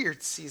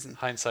weird season.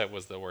 Hindsight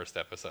was the worst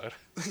episode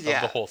of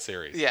Yeah. the whole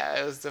series.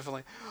 Yeah, it was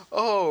definitely.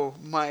 Oh,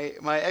 my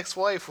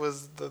ex-wife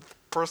was the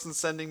person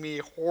sending me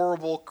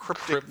horrible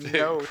cryptic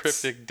notes.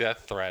 Cryptic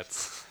death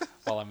threats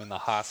while I'm in the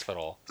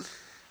hospital.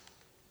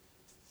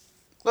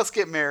 Let's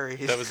get married.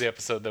 That was the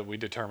episode that we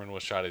determined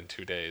was shot in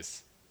 2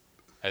 days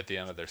at the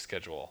end of their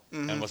schedule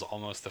and was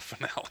almost the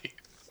finale.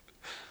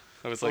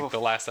 It was like the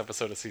last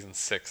episode of season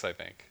 6, I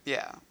think.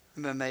 Yeah.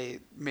 And then they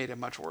made a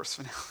much worse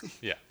finale.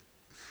 Yeah.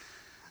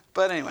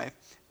 But anyway.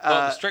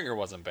 Well, the Stringer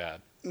wasn't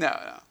bad. No.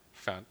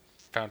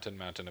 Fountain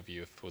Mountain of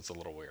Youth was a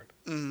little weird.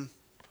 Mm-hmm.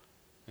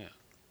 Yeah.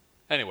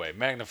 Anyway,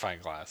 Magnifying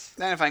Glass.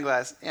 Magnifying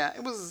Glass. Yeah,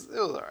 it was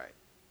all right.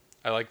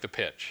 I like the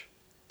pitch.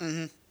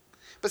 Mm-hmm.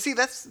 But see,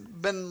 that's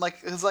been like,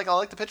 it's like I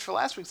like the pitch for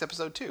last week's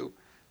episode too,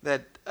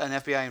 that an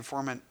FBI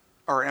informant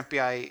or an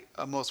FBI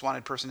most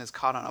wanted person is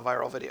caught on a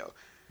viral video.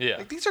 Yeah.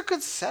 Like, these are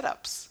good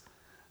setups.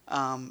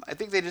 I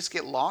think they just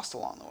get lost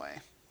along the way.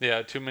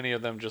 Yeah, too many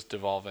of them just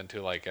devolve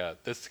into like,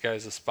 this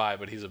guy's a spy,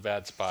 but he's a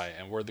bad spy,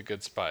 and we're the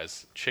good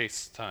spies.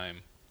 Chase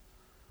time.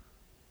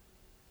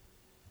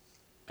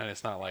 And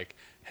it's not like,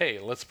 hey,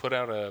 let's put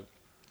out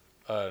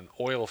an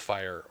oil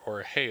fire,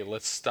 or hey,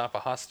 let's stop a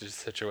hostage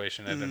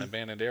situation at an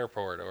abandoned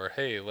airport, or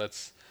hey, I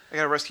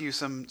gotta rescue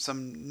some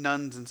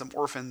nuns and some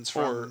orphans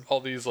from... Or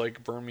all these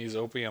like Burmese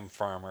opium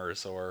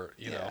farmers, or,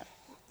 you know...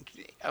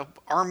 An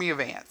army of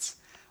ants.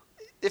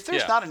 If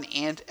there's not an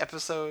ant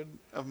episode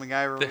of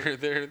MacGyver...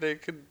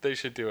 They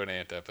should do an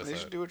ant episode. They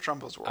should do a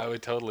Trumbo's World. I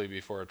would totally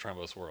be for a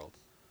Trumbo's World.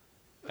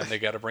 And they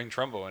gotta bring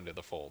Trumbo into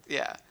the fold.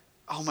 Yeah.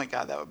 Oh my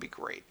god, that would be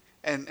great.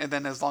 And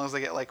then as long as they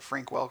get like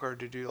Frank Welker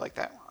to do like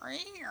that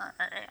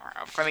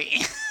for the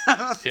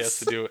ants. He has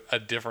to do a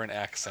different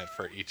accent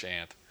for each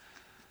ant.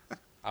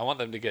 I want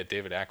them to get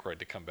David Aykroyd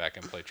to come back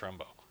and play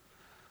Trumbo.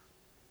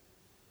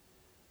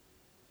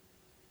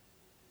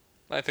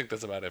 I think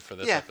that's about it for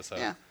this episode.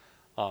 Yeah.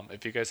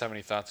 If you guys have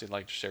any thoughts you'd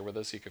like to share with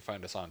us, you can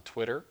find us on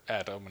Twitter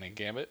at Opening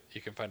Gambit.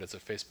 You can find us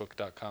at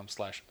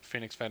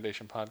facebook.com/Phoenix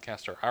Foundation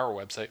Podcast or our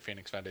website,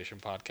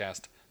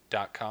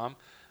 phoenixfoundationpodcast.com.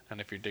 And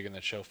if you're digging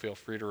the show, feel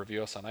free to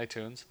review us on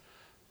iTunes.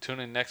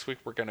 Tune in next week.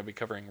 We're going to be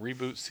covering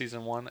Reboot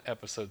Season 1,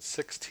 Episode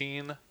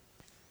 16.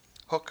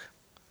 Hook.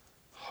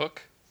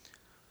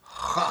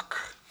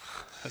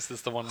 Is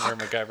this the one where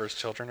MacGyver's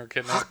children are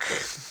kidnapped?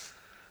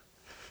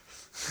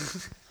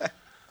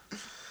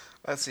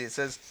 Let's see. It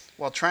says,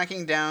 while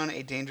tracking down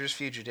a dangerous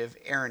fugitive,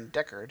 Aaron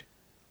Deckard.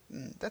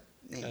 That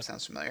name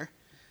sounds familiar.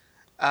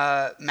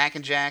 Mac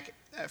and Jack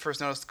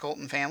first noticed the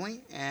Colton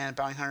family and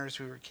bounty hunters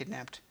who were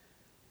kidnapped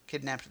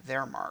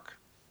their mark.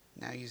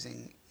 Now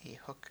using a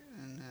hook,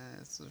 and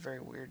it's a very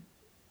weird.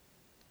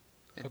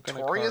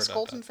 Notorious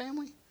Colton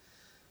family?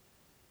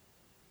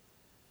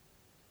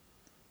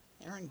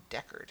 Aaron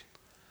Deckard.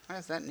 Why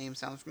does that name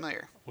sound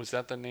familiar? Was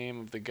that the name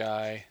of the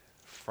guy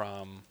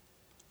from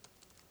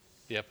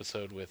the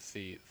episode with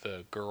the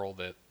girl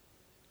that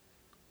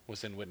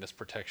was in witness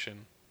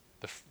protection?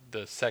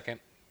 The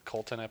second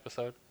Colton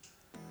episode?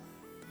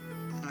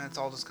 It's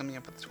all just coming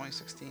up with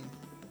 2016.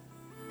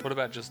 What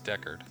about just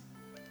Deckard?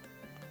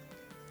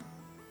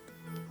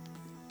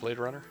 Blade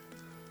Runner?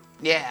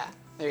 Yeah,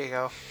 there you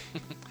go.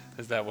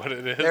 Is that what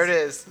it is? There it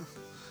is.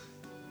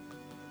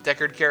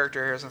 Deckard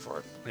character, Harrison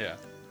Ford. Yeah.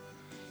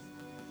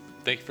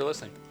 Thank you for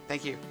listening.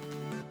 Thank you.